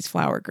Catery's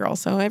flower girl.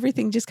 So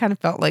everything just kind of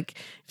felt like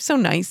so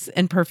nice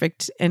and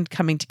perfect and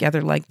coming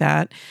together like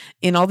that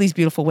in all these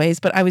beautiful ways.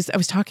 But I was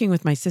talking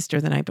with my sister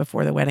the night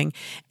before the wedding,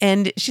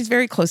 and she's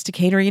very close to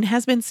Catery and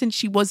has been since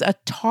she was a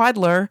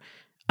toddler,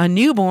 a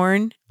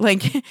newborn.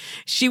 Like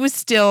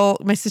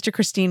my sister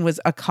Christine was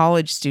a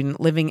college student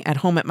living at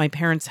home at my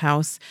parents'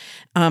 house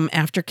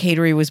after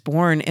Catery was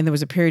born. And there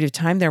was a period of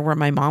time there where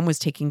my mom was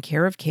taking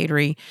care of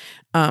Catery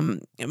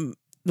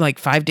like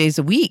 5 days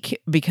a week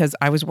because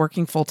I was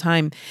working full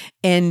time.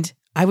 And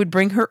I would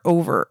bring her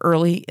over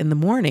early in the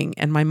morning,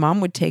 and my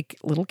mom would take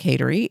little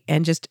Catery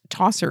and just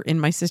toss her in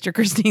my sister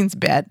Christine's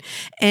bed.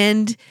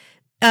 And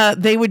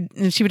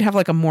she would have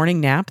like a morning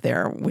nap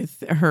there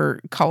with her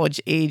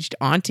college-aged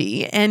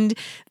auntie, and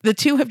the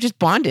two have just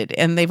bonded,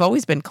 and they've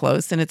always been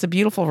close, and it's a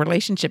beautiful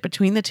relationship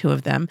between the two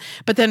of them.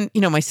 But then,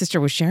 my sister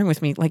was sharing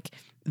with me, like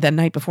the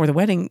night before the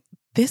wedding,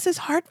 this is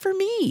hard for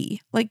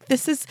me. Like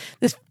this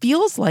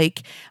feels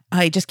like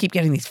I just keep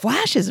getting these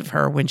flashes of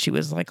her when she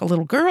was like a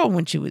little girl,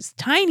 when she was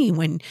tiny,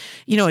 when,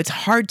 it's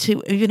hard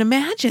to even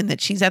imagine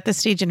that she's at this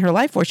stage in her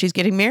life where she's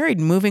getting married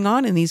and moving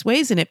on in these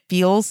ways. And it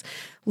feels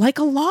like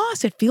a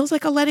loss. It feels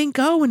like a letting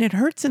go, and it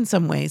hurts in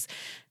some ways.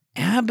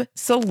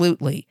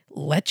 Absolutely.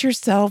 Let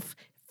yourself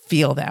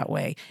feel that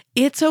way.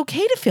 It's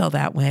okay to feel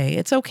that way.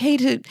 It's okay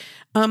to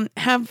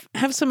have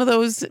some of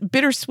those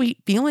bittersweet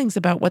feelings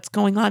about what's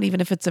going on,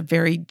 even if it's a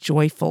very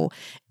joyful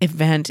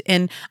event.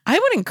 And I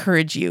would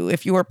encourage you,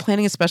 if you are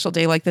planning a special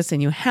day like this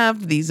and you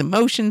have these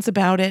emotions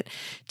about it,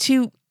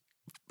 to,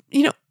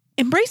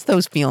 embrace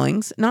those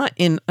feelings, not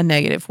in a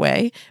negative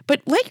way,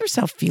 but let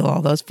yourself feel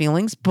all those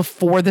feelings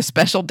before the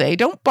special day.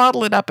 Don't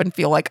bottle it up and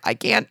feel like I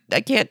can't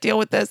deal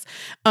with this,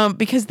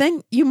 because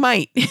then you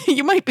might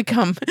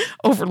become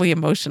overly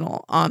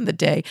emotional on the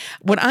day.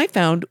 What I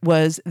found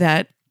was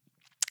that,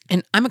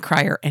 and I'm a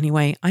crier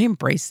anyway. I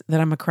embrace that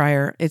I'm a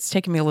crier. It's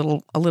taken me a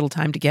little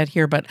time to get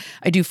here, but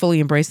I do fully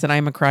embrace that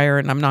I'm a crier,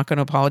 and I'm not going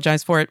to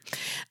apologize for it.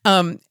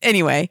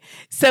 Anyway,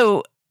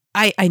 so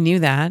I knew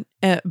that,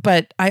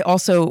 but I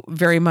also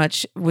very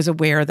much was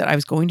aware that I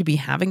was going to be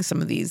having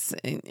some of these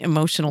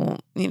emotional,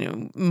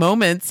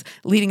 moments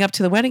leading up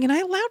to the wedding, and I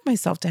allowed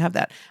myself to have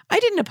that. I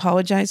didn't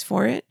apologize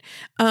for it.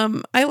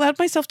 I allowed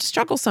myself to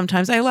struggle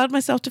sometimes. I allowed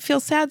myself to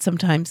feel sad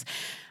sometimes.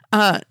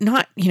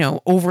 Not,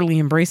 overly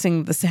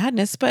embracing the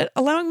sadness, but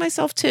allowing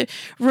myself to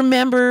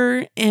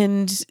remember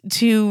and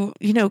to,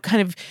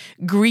 kind of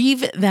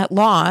grieve that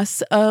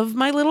loss of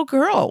my little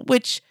girl,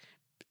 which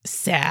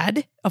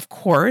sad, of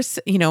course,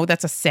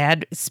 that's a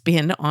sad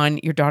spin on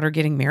your daughter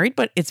getting married,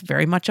 but it's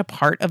very much a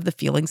part of the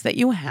feelings that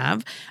you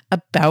have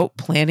about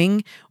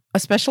planning a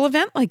special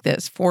event like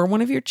this for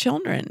one of your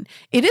children.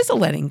 It is a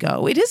letting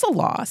go. It is a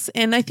loss.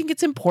 And I think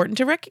it's important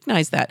to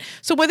recognize that.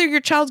 So whether your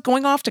child's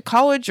going off to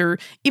college, or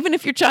even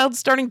if your child's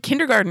starting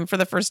kindergarten for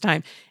the first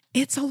time,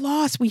 it's a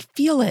loss. We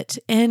feel it.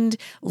 And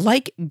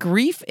like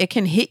grief, it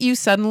can hit you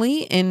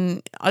suddenly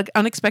in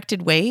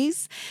unexpected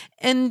ways.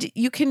 And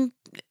you can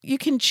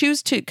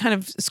choose to kind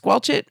of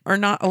squelch it or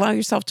not allow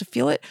yourself to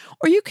feel it,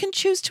 or you can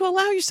choose to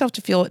allow yourself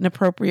to feel it in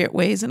appropriate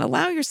ways and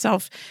allow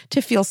yourself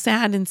to feel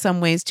sad in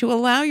some ways, to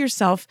allow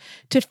yourself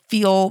to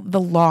feel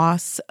the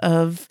loss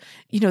of,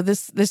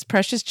 this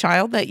precious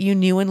child that you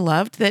knew and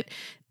loved, that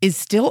is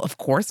still, of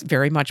course,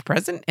 very much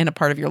present and a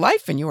part of your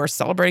life. And you are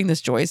celebrating this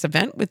joyous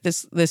event with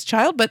this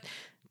child, but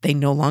they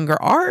no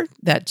longer are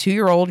that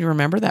 2-year-old. You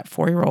remember that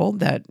 4-year-old,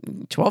 that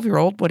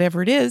 12-year-old,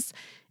 whatever it is.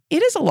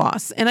 It is a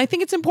loss. And I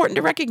think it's important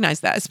to recognize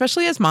that,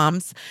 especially as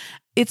moms.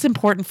 It's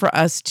important for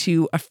us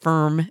to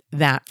affirm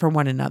that for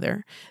one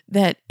another,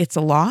 that it's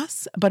a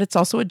loss, but it's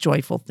also a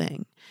joyful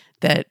thing,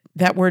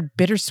 that word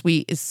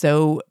bittersweet is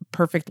so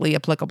perfectly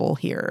applicable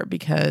here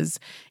because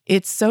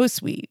it's so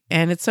sweet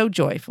and it's so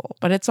joyful,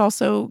 but it's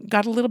also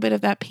got a little bit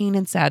of that pain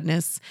and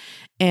sadness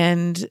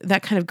and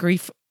that kind of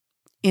grief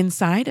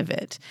inside of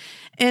it.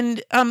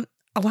 And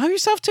allow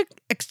yourself to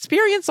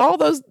experience all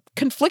those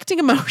conflicting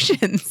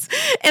emotions.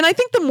 And I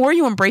think the more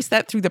you embrace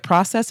that through the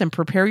process and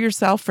prepare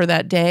yourself for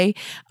that day,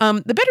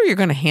 the better you're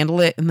going to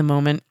handle it in the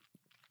moment.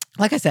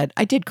 Like I said,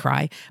 I did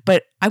cry,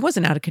 but I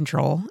wasn't out of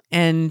control.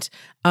 And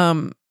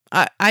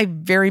I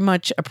very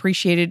much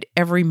appreciated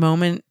every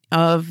moment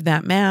of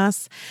that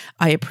mass.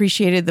 I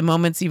appreciated the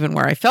moments even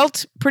where I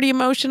felt pretty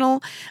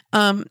emotional.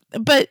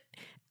 But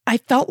I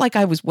felt like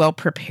I was well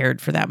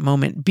prepared for that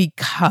moment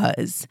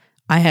because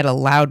I had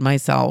allowed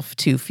myself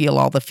to feel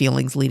all the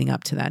feelings leading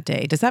up to that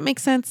day. Does that make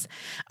sense?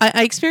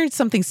 I experienced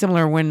something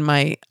similar when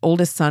my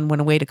oldest son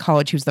went away to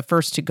college. He was the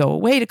first to go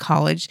away to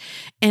college.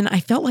 And I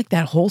felt like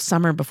that whole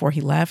summer before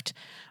he left,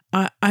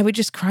 I would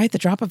just cry at the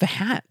drop of a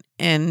hat.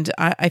 And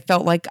I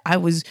felt like I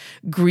was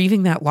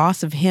grieving that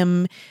loss of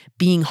him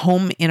being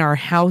home in our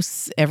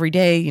house every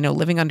day,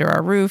 living under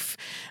our roof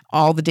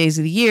all the days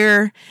of the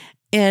year.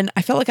 And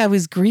I felt like I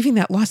was grieving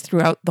that loss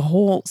throughout the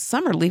whole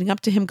summer leading up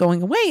to him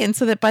going away. And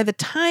so that by the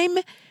time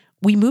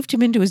we moved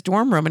him into his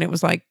dorm room and it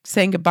was like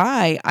saying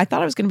goodbye, I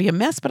thought I was going to be a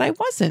mess, but I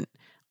wasn't.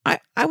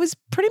 I was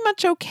pretty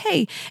much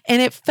okay.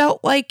 And it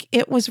felt like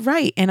it was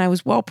right. And I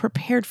was well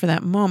prepared for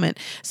that moment.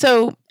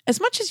 So as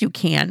much as you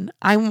can,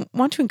 I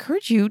want to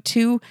encourage you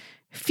to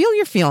feel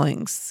your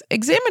feelings,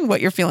 examine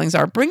what your feelings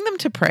are, bring them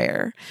to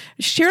prayer,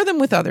 share them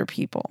with other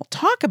people,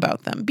 talk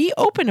about them, be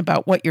open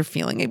about what you're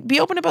feeling, be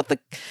open about the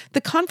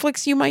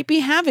conflicts you might be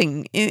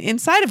having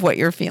inside of what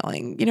you're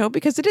feeling,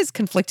 because it is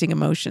conflicting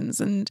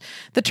emotions and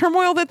the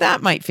turmoil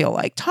that might feel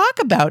like. Talk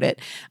about it,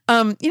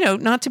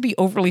 not to be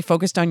overly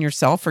focused on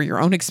yourself or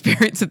your own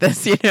experience of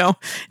this,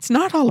 it's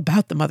not all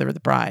about the mother of the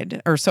bride,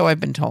 or so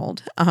I've been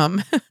told.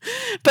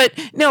 But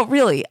no,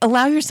 really,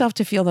 allow yourself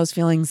to feel those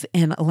feelings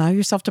and allow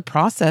yourself to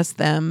process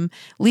them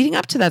leading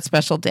up to that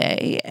special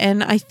day.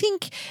 And I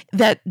think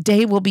that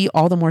day will be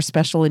all the more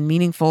special and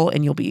meaningful,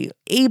 and you'll be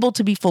able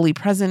to be fully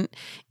present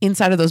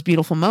inside of those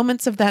beautiful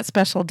moments of that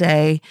special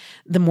day,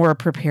 the more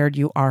prepared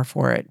you are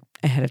for it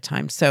ahead of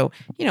time. So,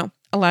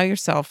 allow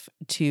yourself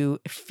to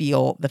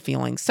feel the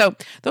feelings. So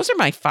those are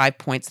my 5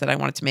 points that I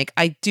wanted to make.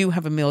 I do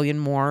have a million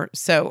more.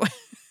 So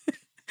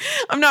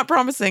I'm not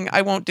promising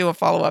I won't do a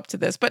follow-up to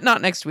this, but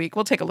not next week.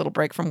 We'll take a little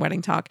break from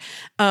wedding talk.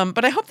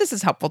 But I hope this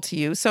is helpful to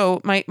you.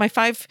 So my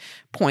 5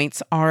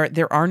 points are: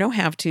 there are no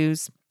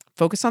have-tos,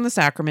 focus on the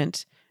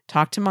sacrament,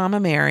 talk to Mama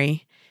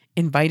Mary,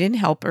 invite in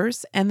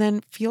helpers, and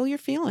then feel your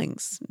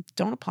feelings.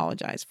 Don't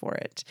apologize for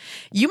it.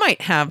 You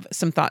might have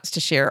some thoughts to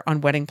share on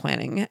wedding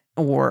planning,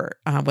 or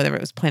whether it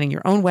was planning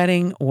your own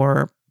wedding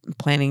or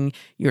planning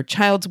your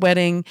child's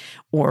wedding,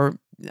 or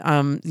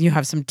you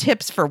have some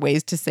tips for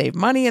ways to save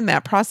money in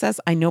that process.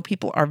 I know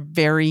people are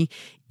very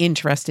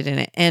interested in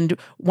it. And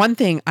one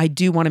thing I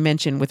do want to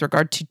mention with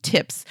regard to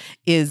tips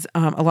is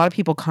a lot of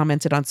people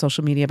commented on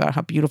social media about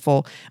how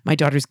beautiful my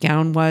daughter's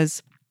gown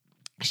was.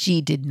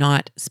 She did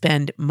not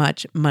spend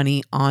much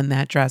money on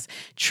that dress.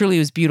 Truly, it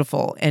was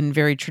beautiful and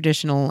very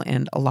traditional,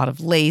 and a lot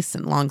of lace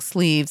and long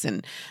sleeves.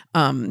 And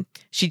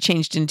she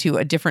changed into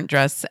a different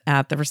dress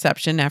at the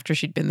reception after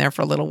she'd been there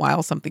for a little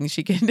while, something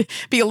she could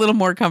be a little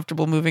more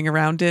comfortable moving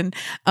around in.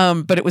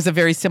 But it was a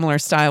very similar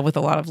style with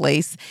a lot of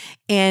lace.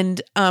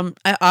 And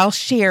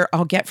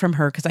I'll get from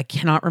her, because I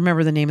cannot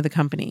remember the name of the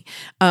company,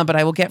 but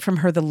I will get from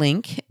her the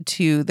link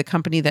to the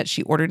company that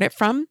she ordered it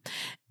from.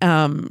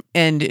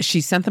 And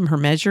she sent them her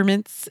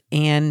measurements,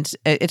 and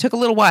it took a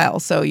little while.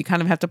 So you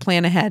kind of have to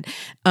plan ahead.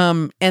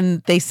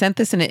 And they sent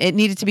this, and it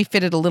needed to be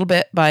fitted a little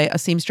bit by a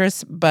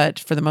seamstress, but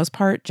for the most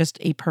part, just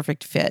a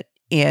perfect fit.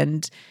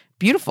 And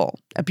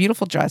a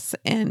beautiful dress,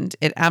 and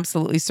it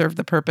absolutely served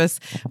the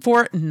purpose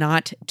for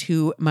not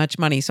too much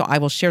money. So I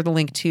will share the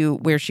link to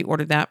where she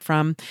ordered that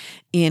from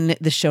in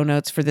the show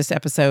notes for this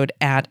episode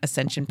at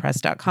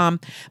ascensionpress.com.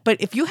 But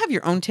if you have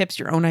your own tips,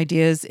 your own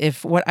ideas,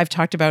 if what I've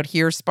talked about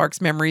here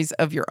sparks memories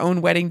of your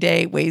own wedding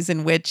day, ways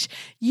in which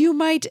you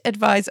might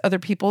advise other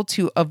people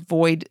to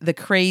avoid the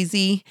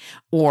crazy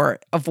or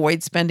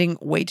avoid spending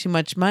way too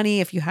much money,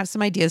 if you have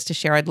some ideas to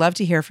share, I'd love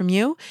to hear from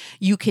you.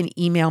 You can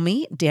email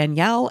me,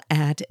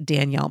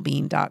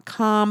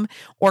 Danielle@DanielleBean.com,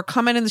 or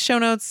comment in the show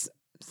notes.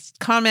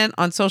 Comment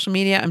on social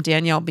media. I'm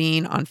Danielle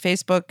Bean on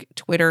Facebook,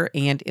 Twitter,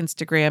 and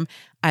Instagram.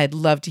 I'd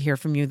love to hear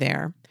from you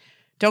there.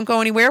 Don't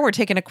go anywhere. We're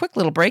taking a quick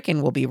little break,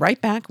 and we'll be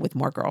right back with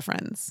more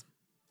Girlfriends.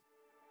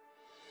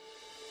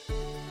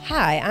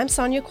 Hi, I'm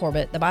Sonia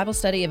Corbett, the Bible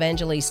Study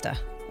Evangelista.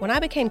 When I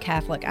became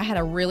Catholic, I had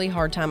a really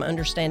hard time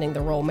understanding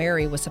the role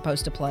Mary was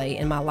supposed to play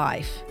in my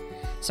life.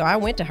 So I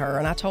went to her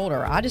and I told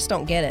her, I just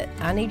don't get it.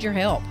 I need your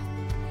help.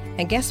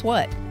 And guess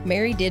what?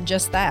 Mary did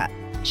just that.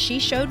 She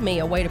showed me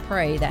a way to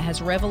pray that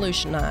has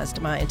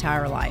revolutionized my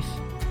entire life.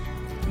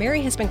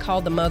 Mary has been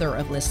called the mother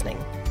of listening.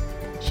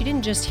 She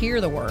didn't just hear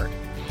the word.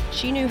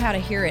 She knew how to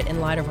hear it in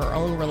light of her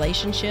own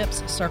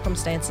relationships,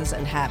 circumstances,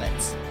 and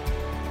habits.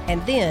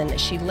 And then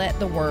she let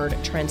the word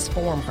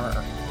transform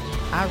her.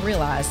 I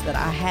realized that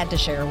I had to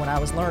share what I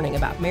was learning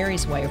about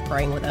Mary's way of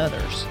praying with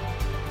others.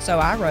 So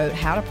I wrote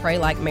How to Pray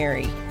Like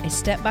Mary, a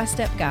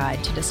step-by-step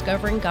guide to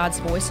discovering God's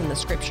voice in the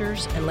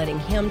scriptures and letting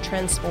Him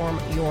transform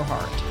your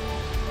heart.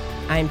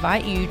 I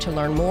invite you to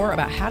learn more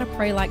about how to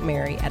pray like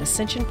Mary at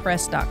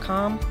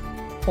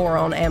ascensionpress.com or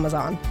on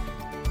Amazon.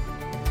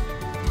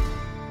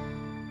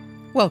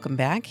 Welcome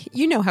back.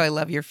 You know how I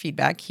love your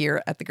feedback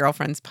here at the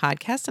Girlfriends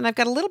Podcast, and I've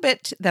got a little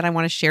bit that I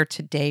want to share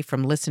today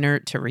from listener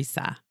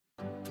Teresa.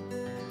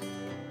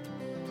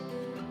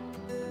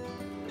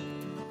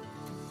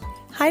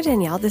 Hi,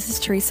 Danielle. This is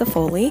Teresa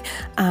Foley.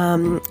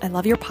 I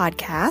love your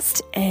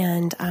podcast,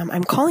 and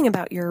I'm calling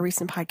about your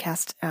recent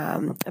podcast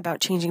about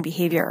changing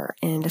behavior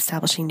and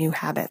establishing new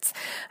habits.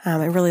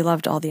 I really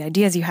loved all the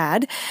ideas you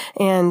had,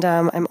 and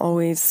I'm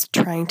always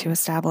trying to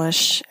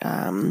establish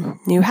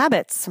new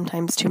habits,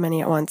 sometimes too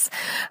many at once.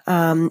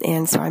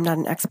 And so I'm not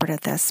an expert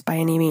at this by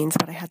any means,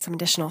 but I had some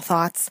additional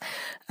thoughts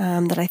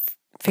that I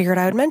figured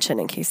I would mention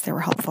in case they were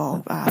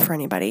helpful for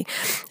anybody.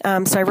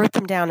 So I wrote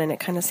them down, and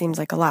it kind of seems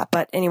like a lot.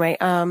 But anyway,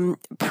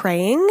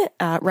 praying,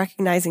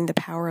 recognizing the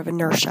power of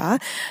inertia,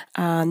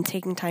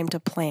 taking time to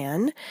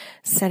plan,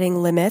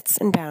 setting limits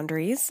and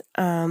boundaries,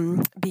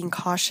 being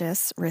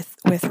cautious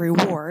with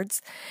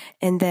rewards,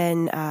 and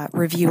then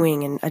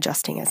reviewing and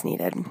adjusting as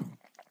needed.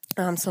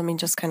 So let me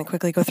just kind of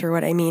quickly go through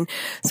what I mean.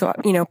 So,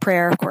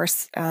 prayer, of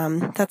course,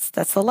 that's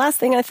the last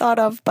thing I thought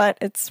of, but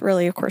it's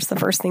really, of course, the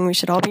first thing we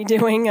should all be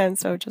doing. And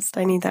so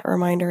I need that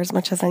reminder as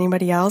much as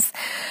anybody else.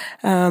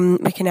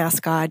 We can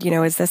ask God,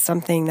 is this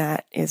something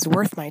that is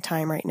worth my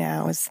time right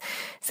now? Is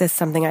this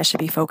something I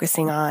should be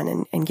focusing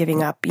on and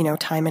giving up,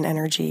 time and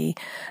energy,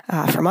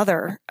 from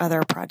other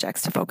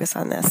projects to focus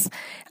on this?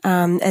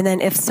 And then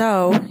if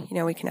so,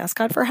 we can ask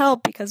God for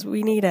help because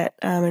we need it.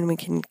 And we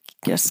can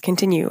just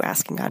continue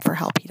asking God for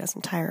help. He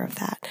doesn't tire of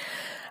that.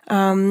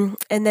 And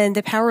then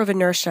the power of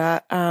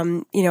inertia,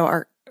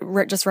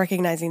 just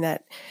recognizing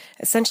that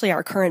essentially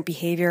our current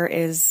behavior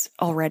is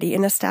already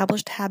an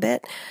established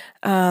habit.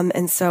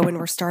 And so when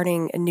we're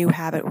starting a new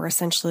habit, we're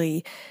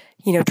essentially,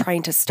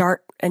 trying to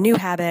start a new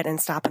habit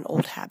and stop an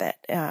old habit.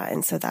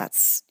 And so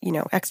that's,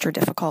 extra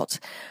difficult.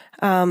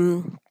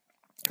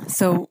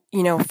 So,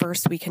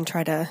 first we can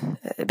try to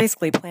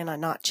basically plan on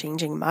not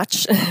changing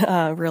much.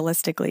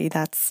 Realistically,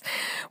 that's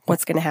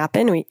what's going to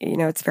happen.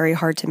 It's very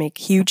hard to make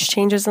huge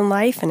changes in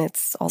life, and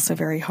it's also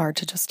very hard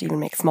to just even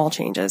make small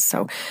changes.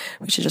 So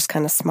we should just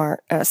kind of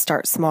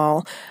start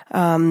small.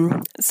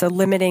 So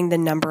limiting the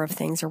number of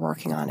things you're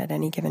working on at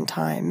any given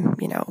time,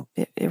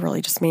 it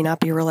really just may not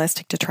be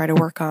realistic to try to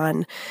work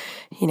on,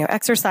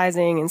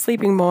 exercising and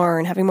sleeping more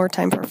and having more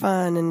time for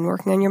fun and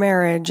working on your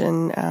marriage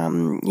and,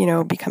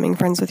 becoming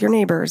friends with your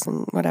neighbors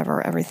and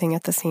whatever, everything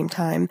at the same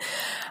time.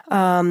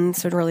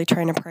 So really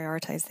trying to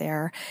prioritize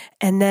there.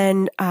 And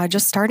then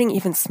just starting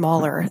even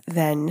smaller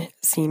than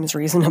seems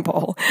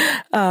reasonable.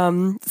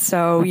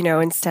 So,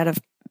 instead of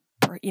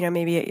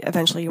maybe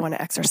eventually you want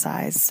to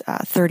exercise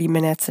 30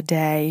 minutes a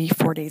day,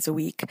 4 days a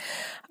week.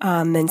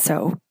 And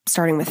so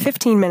starting with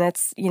 15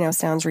 minutes,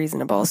 sounds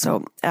reasonable.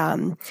 So,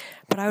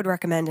 but I would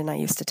recommend, and I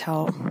used to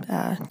tell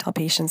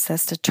patients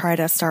this, to try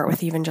to start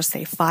with even just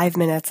say 5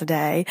 minutes a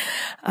day,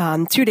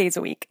 2 days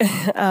a week.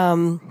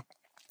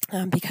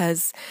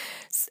 Because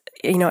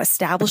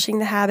establishing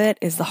the habit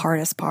is the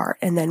hardest part.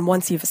 And then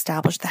once you've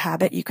established the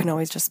habit, you can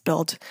always just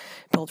build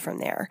from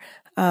there.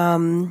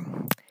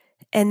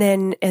 And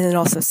then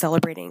also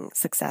celebrating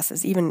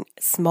successes. Even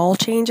small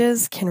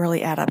changes can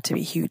really add up to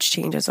be huge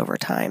changes over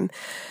time.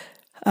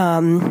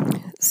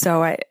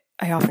 So I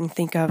often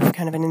think of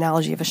kind of an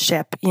analogy of a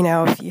ship.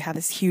 If you have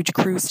this huge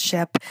cruise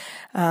ship,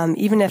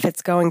 even if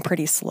it's going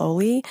pretty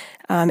slowly,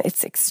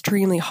 it's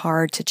extremely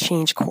hard to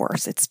change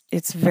course.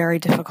 It's very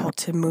difficult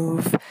to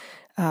move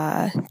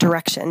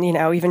direction,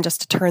 even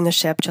just to turn the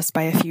ship just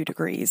by a few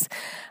degrees.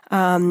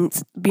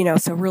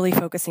 So really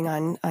focusing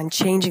on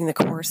changing the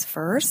course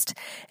first,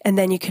 and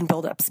then you can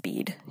build up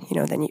speed.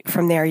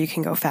 From there you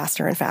can go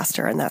faster and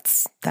faster, and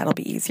that'll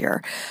be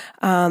easier.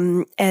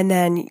 And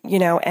then,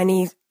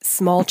 any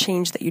small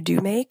change that you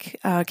do make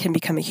can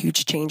become a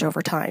huge change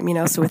over time.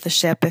 So with the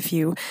ship, if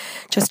you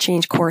just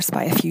change course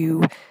by a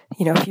few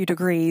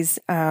degrees,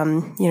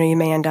 you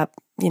may end up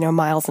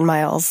miles and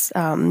miles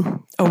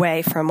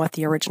away from what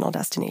the original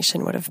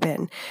destination would have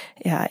been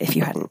if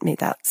you hadn't made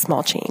that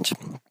small change.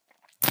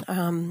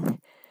 And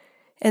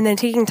then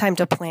taking time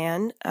to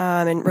plan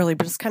and really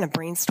just kind of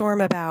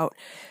brainstorm about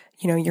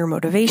your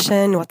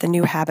motivation, what the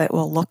new habit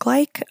will look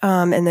like,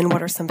 and then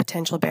what are some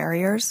potential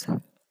barriers.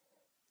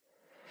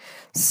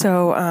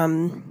 So,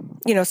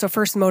 so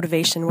first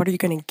motivation, what are you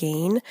going to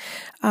gain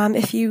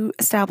if you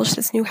establish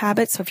this new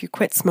habit? So if you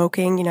quit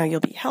smoking, you'll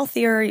be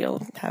healthier,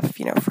 you'll have,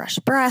 fresh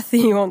breath,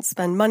 you won't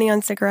spend money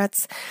on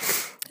cigarettes,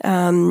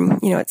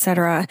 et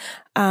cetera.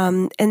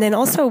 And then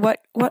also what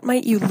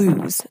might you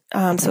lose?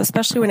 So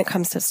especially when it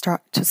comes to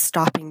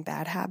stopping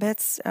bad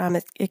habits,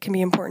 it can be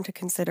important to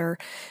consider,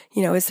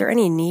 is there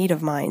any need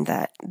of mine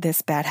that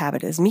this bad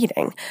habit is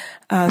meeting?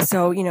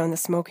 So, in the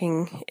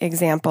smoking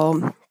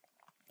example,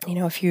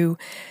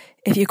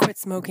 if you quit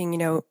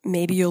smoking,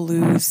 maybe you'll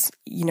lose,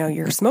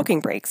 your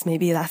smoking breaks.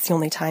 Maybe that's the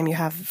only time you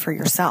have for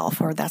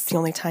yourself, or that's the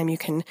only time you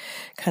can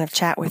kind of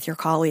chat with your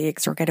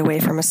colleagues or get away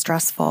from a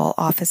stressful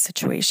office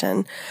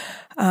situation.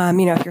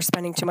 If you're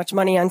spending too much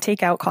money on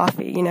takeout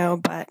coffee,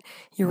 but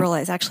you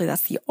realize actually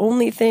that's the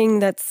only thing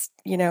that's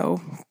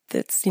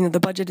the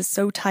budget is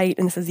so tight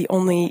and this is the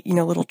only,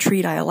 little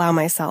treat I allow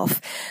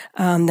myself,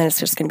 then it's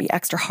just going to be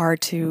extra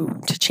hard to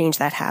change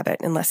that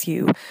habit unless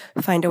you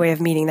find a way of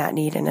meeting that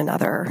need in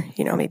another,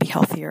 maybe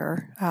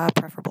healthier,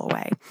 preferable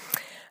way.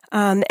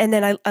 And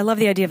then I love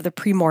the idea of the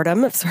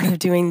pre-mortem, of sort of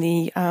doing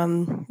the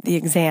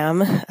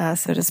exam,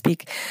 so to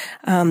speak,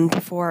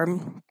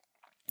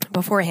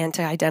 beforehand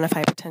to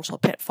identify potential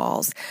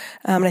pitfalls.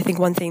 And I think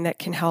one thing that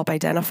can help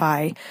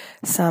identify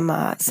some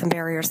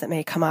barriers that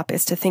may come up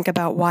is to think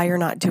about why you're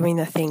not doing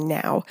the thing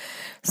now.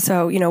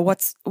 So,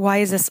 why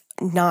is this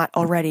not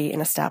already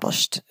an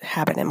established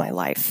habit in my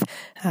life?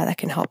 That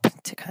can help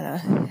to kind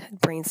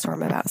of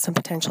brainstorm about some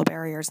potential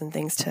barriers and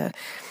things to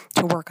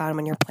work on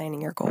when you're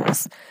planning your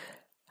goals.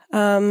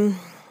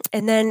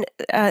 And then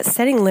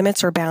setting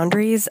limits or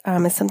boundaries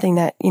is something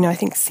that, I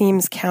think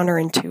seems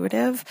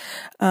counterintuitive,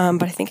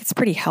 but I think it's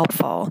pretty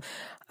helpful.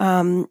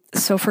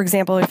 So, for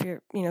example, if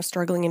you're,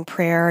 struggling in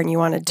prayer and you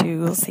want to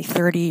do, let's say,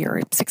 30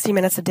 or 60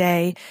 minutes a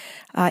day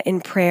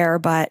in prayer,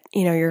 but,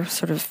 you're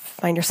sort of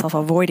find yourself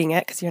avoiding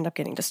it because you end up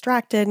getting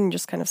distracted and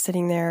just kind of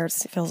sitting there.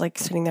 It feels like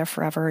sitting there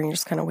forever and you're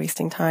just kind of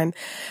wasting time.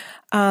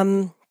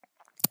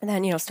 And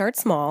then, start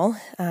small,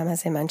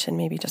 as I mentioned,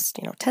 maybe just,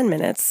 10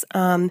 minutes.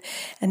 And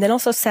then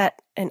also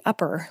set an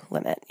upper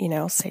limit,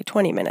 say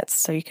 20 minutes.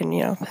 So you can,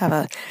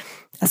 have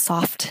a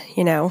soft,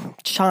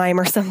 chime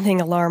or something,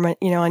 alarm,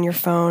 on your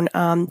phone,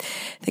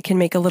 that can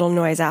make a little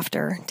noise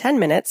after 10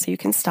 minutes. So you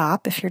can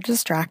stop if you're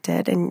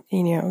distracted and,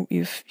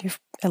 you've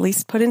at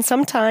least put in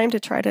some time to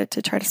try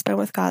to spend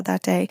with God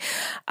that day.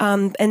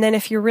 And then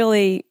if you're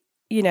really,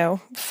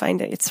 find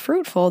that it's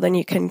fruitful, then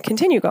you can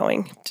continue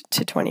going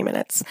to 20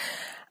 minutes.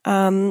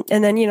 And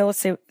then, let's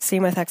say,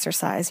 same with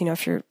exercise,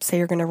 if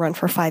you're going to run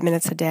for 5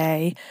 minutes a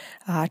day,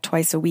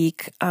 twice a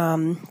week,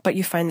 but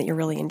you find that you're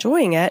really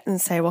enjoying it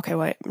and say, well, okay,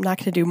 well, I'm not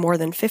going to do more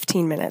than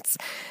 15 minutes,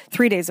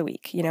 3 days a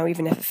week,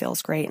 even if it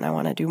feels great and I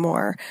want to do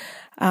more.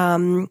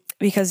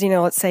 Because,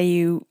 let's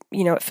say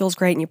it feels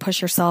great and you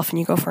push yourself and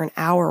you go for an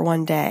hour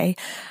one day,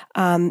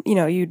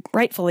 you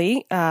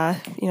rightfully,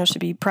 should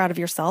be proud of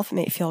yourself. It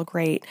may feel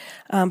great.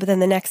 But then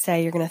the next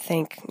day you're going to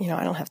think,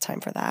 I don't have time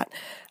for that.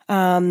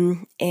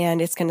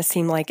 And it's going to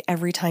seem like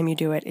every time you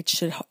do it, it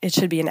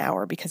should be an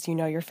hour because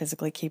you're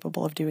physically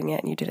capable of doing it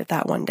and you did it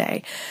that one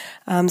day.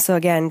 So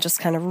again, just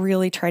kind of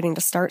really trying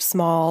to start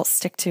small,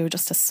 stick to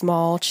just a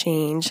small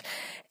change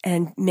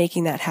and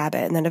making that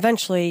habit. And then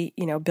eventually,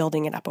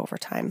 building it up over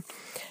time.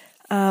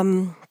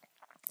 And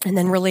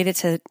then related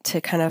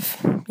to kind of,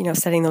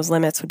 setting those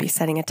limits would be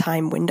setting a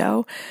time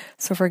window.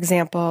 So for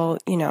example,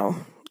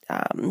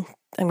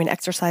 I'm going to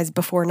exercise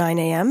before 9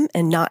 a.m.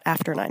 and not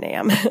after 9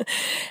 a.m.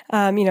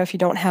 If you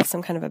don't have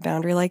some kind of a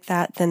boundary like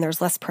that, then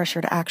there's less pressure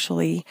to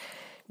actually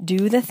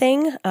do the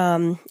thing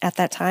at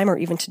that time or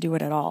even to do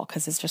it at all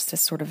because it's just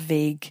this sort of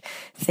vague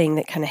thing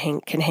that kind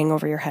of can hang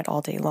over your head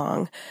all day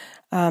long.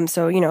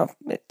 So,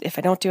 if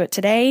I don't do it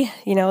today,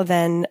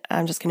 then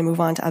I'm just going to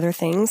move on to other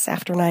things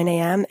after 9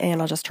 a.m.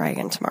 and I'll just try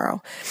again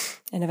tomorrow.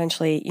 And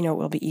eventually, it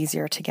will be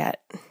easier to get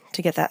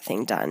that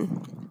thing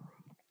done.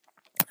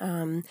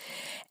 And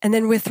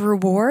then with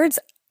rewards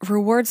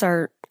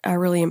are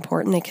really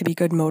important. They could be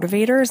good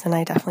motivators, and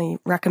I definitely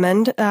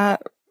recommend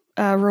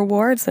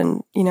rewards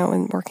and,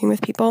 in working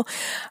with people.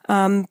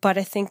 But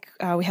I think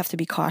we have to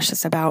be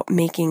cautious about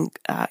making,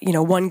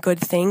 one good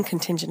thing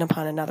contingent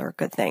upon another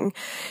good thing.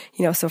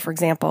 So for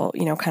example,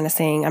 kind of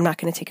saying, I'm not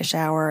going to take a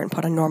shower and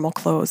put on normal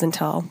clothes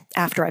until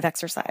after I've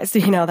exercised.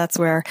 That's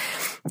where,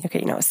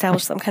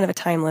 establish some kind of a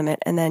time limit.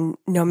 And then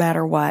no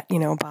matter what,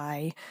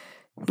 by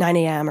 9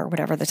 a.m. or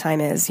whatever the time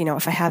is,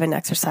 if I haven't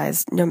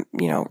exercised,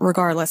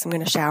 regardless, I'm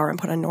going to shower and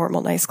put on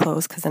normal, nice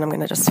clothes because then I'm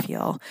going to just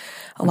feel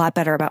a lot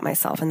better about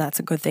myself. And that's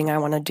a good thing I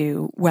want to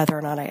do whether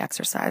or not I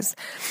exercise.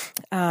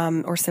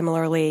 Or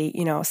similarly,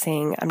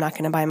 saying I'm not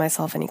going to buy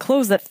myself any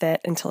clothes that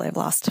fit until I've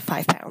lost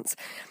 5 pounds.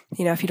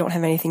 If you don't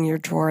have anything in your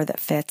drawer that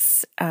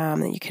fits,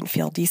 that you can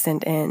feel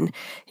decent in,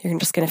 you're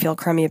just going to feel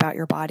crummy about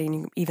your body and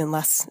you're even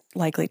less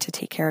likely to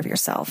take care of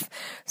yourself.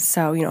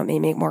 So, it may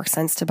make more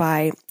sense to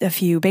buy a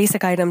few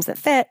basic items that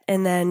fit.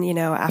 And then,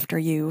 after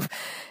you've,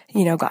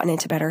 gotten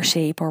into better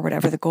shape or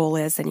whatever the goal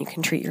is, then you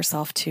can treat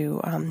yourself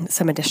to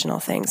some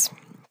additional things.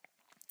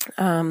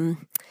 And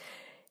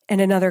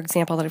another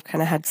example that I've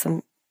kind of had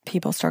some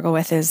people struggle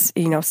with is,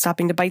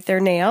 stopping to bite their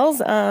nails,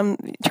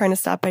 trying to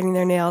stop biting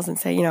their nails and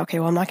say, okay,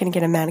 well, I'm not going to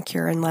get a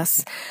manicure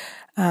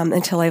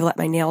until I've let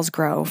my nails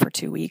grow for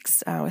 2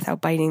 weeks,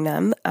 without biting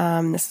them.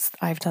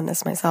 I've done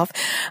this myself.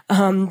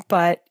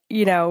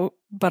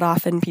 But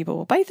often people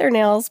will bite their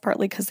nails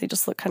partly because they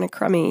just look kind of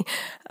crummy.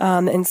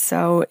 And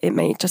so it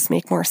may just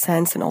make more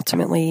sense and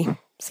ultimately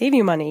save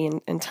you money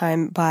and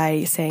time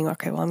by saying,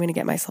 okay, well, I'm going to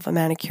get myself a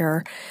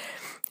manicure,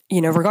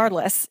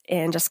 regardless,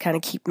 and just kind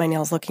of keep my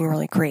nails looking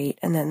really great.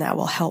 And then that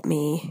will help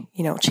me,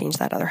 change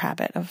that other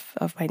habit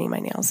of biting my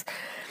nails.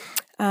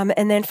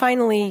 And then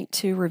finally,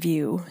 to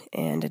review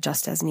and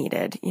adjust as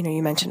needed.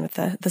 You mentioned with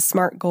the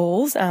SMART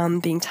goals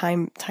being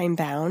time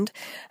bound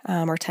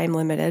or time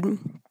limited.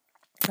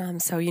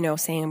 So,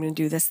 saying I'm going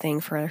to do this thing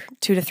for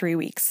 2 to 3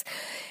 weeks.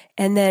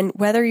 And then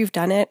whether you've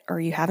done it or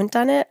you haven't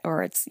done it,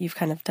 or you've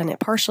kind of done it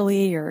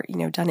partially or,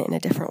 done it in a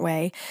different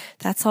way,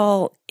 that's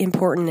all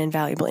important and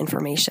valuable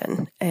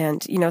information.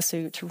 And,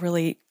 so to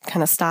really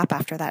kind of stop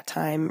after that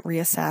time,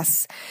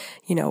 reassess,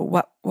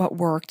 what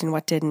worked and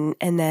what didn't.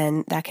 And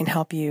then that can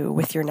help you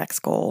with your next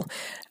goal,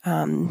 for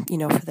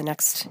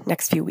the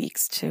next few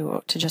weeks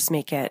to just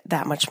make it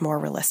that much more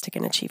realistic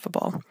and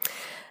achievable.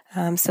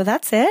 So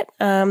that's it.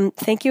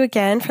 Thank you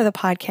again for the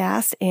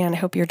podcast, and I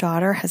hope your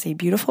daughter has a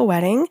beautiful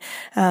wedding.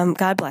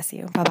 God bless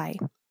you. Bye-bye.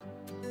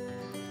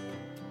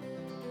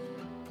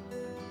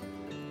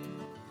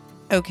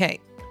 Okay,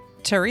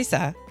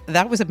 Teresa,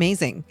 that was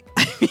amazing.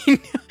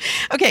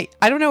 Okay,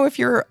 I don't know if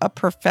you're a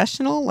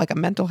professional, like a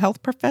mental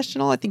health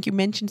professional. I think you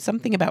mentioned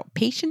something about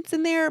patients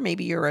in there.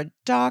 Maybe you're a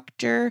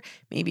doctor,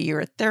 maybe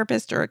you're a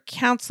therapist or a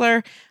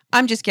counselor.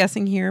 I'm just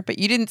guessing here, but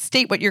you didn't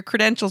state what your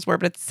credentials were,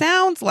 but it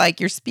sounds like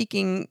you're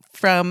speaking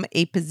from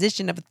a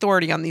position of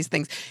authority on these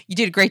things. You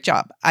did a great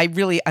job. I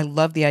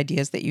love the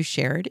ideas that you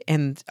shared.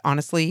 And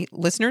honestly,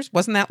 listeners,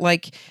 wasn't that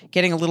like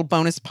getting a little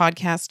bonus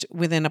podcast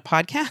within a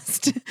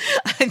podcast?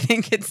 I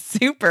think it's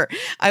super.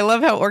 I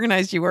love how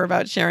organized you were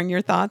about sharing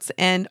your thoughts,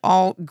 and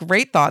all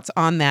great thoughts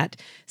on that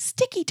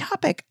sticky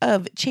topic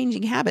of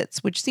changing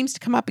habits, which seems to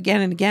come up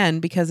again and again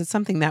because it's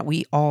something that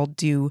we all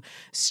do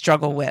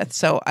struggle with.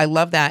 So I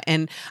love that.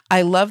 And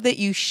I love that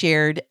you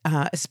shared,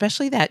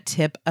 especially that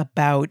tip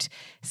about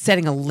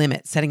setting a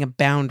limit, setting a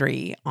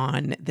boundary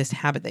on this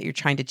habit that you're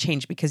trying to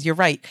change, because you're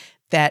right,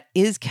 that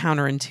is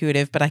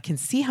counterintuitive, but I can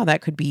see how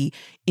that could be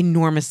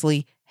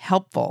enormously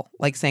helpful,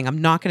 like saying,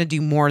 I'm not going to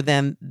do more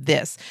than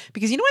this.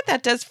 Because you know what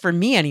that does for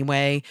me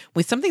anyway,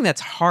 with something that's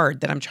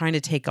hard that I'm trying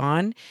to take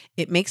on,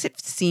 it makes it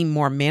seem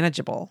more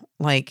manageable.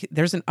 Like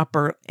there's an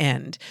upper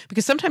end,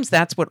 because sometimes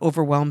that's what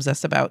overwhelms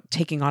us about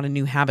taking on a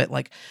new habit.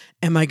 Like,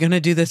 am I going to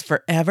do this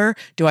forever?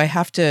 Do I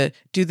have to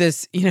do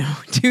this,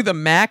 do the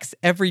max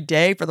every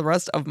day for the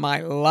rest of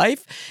my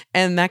life?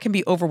 And that can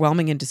be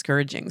overwhelming and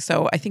discouraging.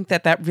 So I think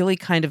that really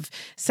kind of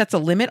sets a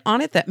limit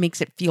on it that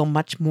makes it feel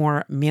much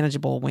more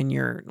manageable when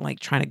you're like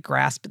trying to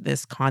grasp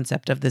this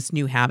concept of this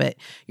new habit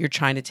you're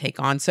trying to take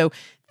on. So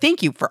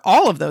thank you for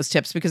all of those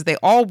tips, because they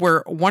all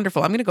were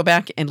wonderful. I'm going to go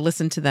back and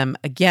listen to them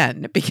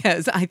again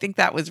because I think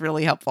that was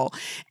really helpful.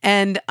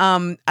 And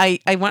I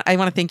want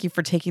to thank you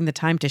for taking the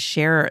time to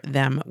share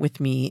them with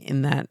me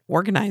in that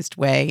organized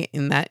way,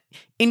 in that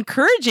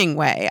encouraging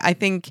way. I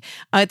think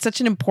it's such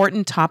an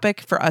important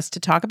topic for us to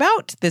talk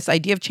about, this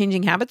idea of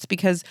changing habits,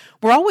 because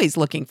we're always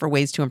looking for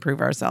ways to improve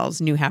ourselves,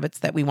 new habits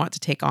that we want to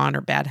take on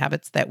or bad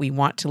habits that we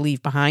want to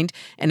leave behind.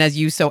 And as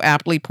you so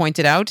aptly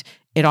pointed out,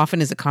 it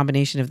often is a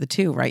combination of the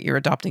two, right? You're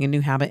adopting a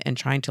new habit and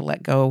trying to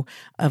let go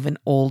of an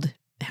old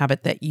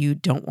habit that you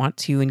don't want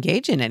to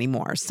engage in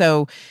anymore.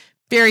 So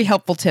very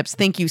helpful tips.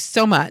 Thank you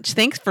so much.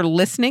 Thanks for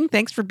listening.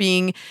 Thanks for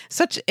being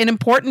such an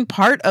important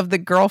part of the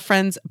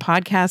Girlfriends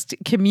podcast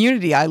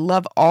community. I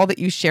love all that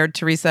you shared,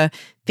 Teresa.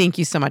 Thank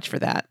you so much for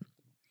that.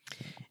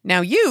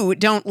 Now, you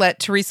don't let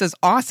Teresa's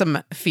awesome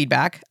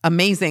feedback,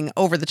 amazing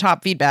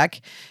over-the-top feedback,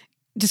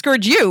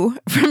 discourage you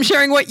from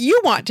sharing what you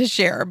want to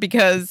share,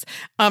 because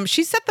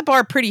she set the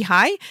bar pretty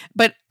high,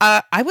 but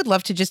I would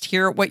love to just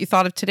hear what you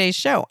thought of today's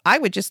show. I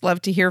would just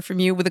love to hear from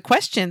you with a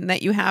question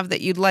that you have that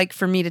you'd like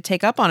for me to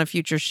take up on a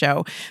future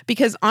show,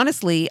 because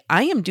honestly,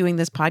 I am doing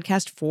this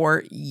podcast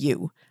for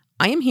you.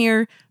 I am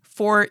here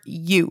for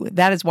you.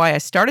 That is why I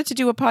started to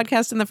do a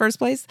podcast in the first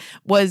place,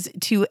 was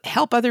to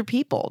help other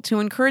people, to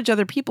encourage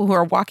other people who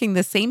are walking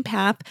the same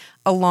path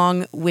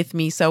along with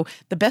me. So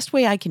the best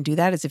way I can do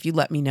that is if you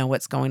let me know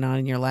what's going on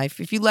in your life.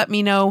 If you let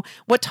me know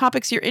what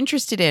topics you're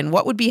interested in,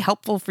 what would be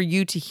helpful for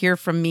you to hear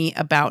from me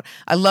about.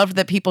 I loved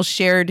that people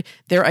shared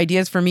their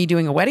ideas for me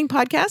doing a wedding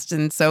podcast.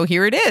 And so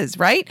here it is,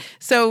 right?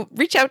 So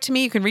reach out to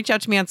me. You can reach out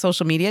to me on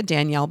social media,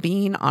 Danielle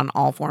Bean on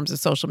all forms of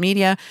social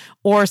media,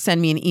 or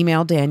send me an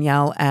email,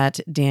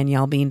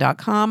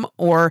 danielle@daniellebean.com,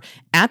 or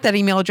at that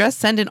email address,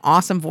 send an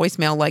awesome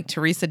voicemail like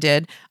Teresa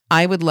did.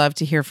 I would love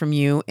to hear from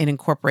you and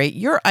incorporate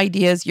your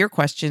ideas, your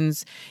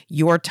questions,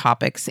 your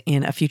topics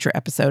in a future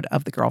episode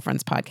of the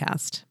Girlfriends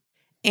podcast.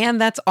 And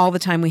that's all the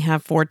time we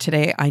have for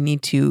today. I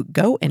need to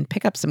go and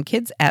pick up some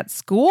kids at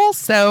school.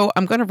 So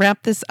I'm going to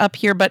wrap this up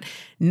here, but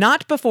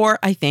not before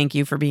I thank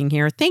you for being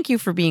here. Thank you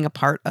for being a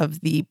part of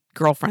the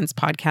Girlfriends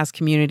podcast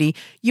community.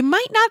 You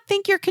might not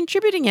think you're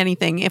contributing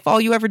anything if all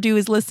you ever do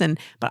is listen,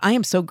 but I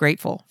am so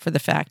grateful for the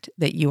fact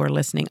that you are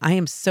listening. I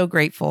am so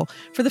grateful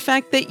for the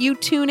fact that you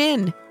tune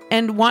in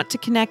and want to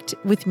connect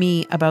with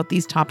me about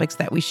these topics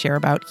that we share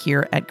about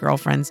here at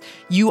Girlfriends.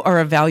 You are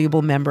a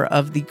valuable member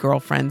of the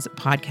Girlfriends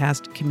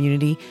podcast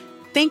community.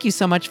 Thank you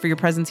so much for your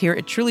presence here.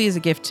 It truly is a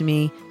gift to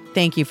me.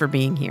 Thank you for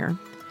being here.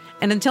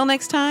 And until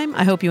next time,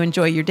 I hope you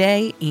enjoy your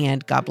day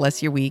and God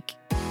bless your week.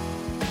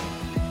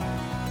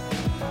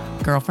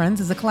 Girlfriends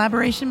is a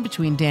collaboration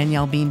between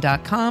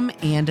DanielleBean.com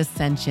and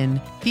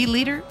Ascension, the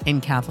leader in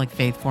Catholic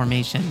faith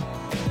formation.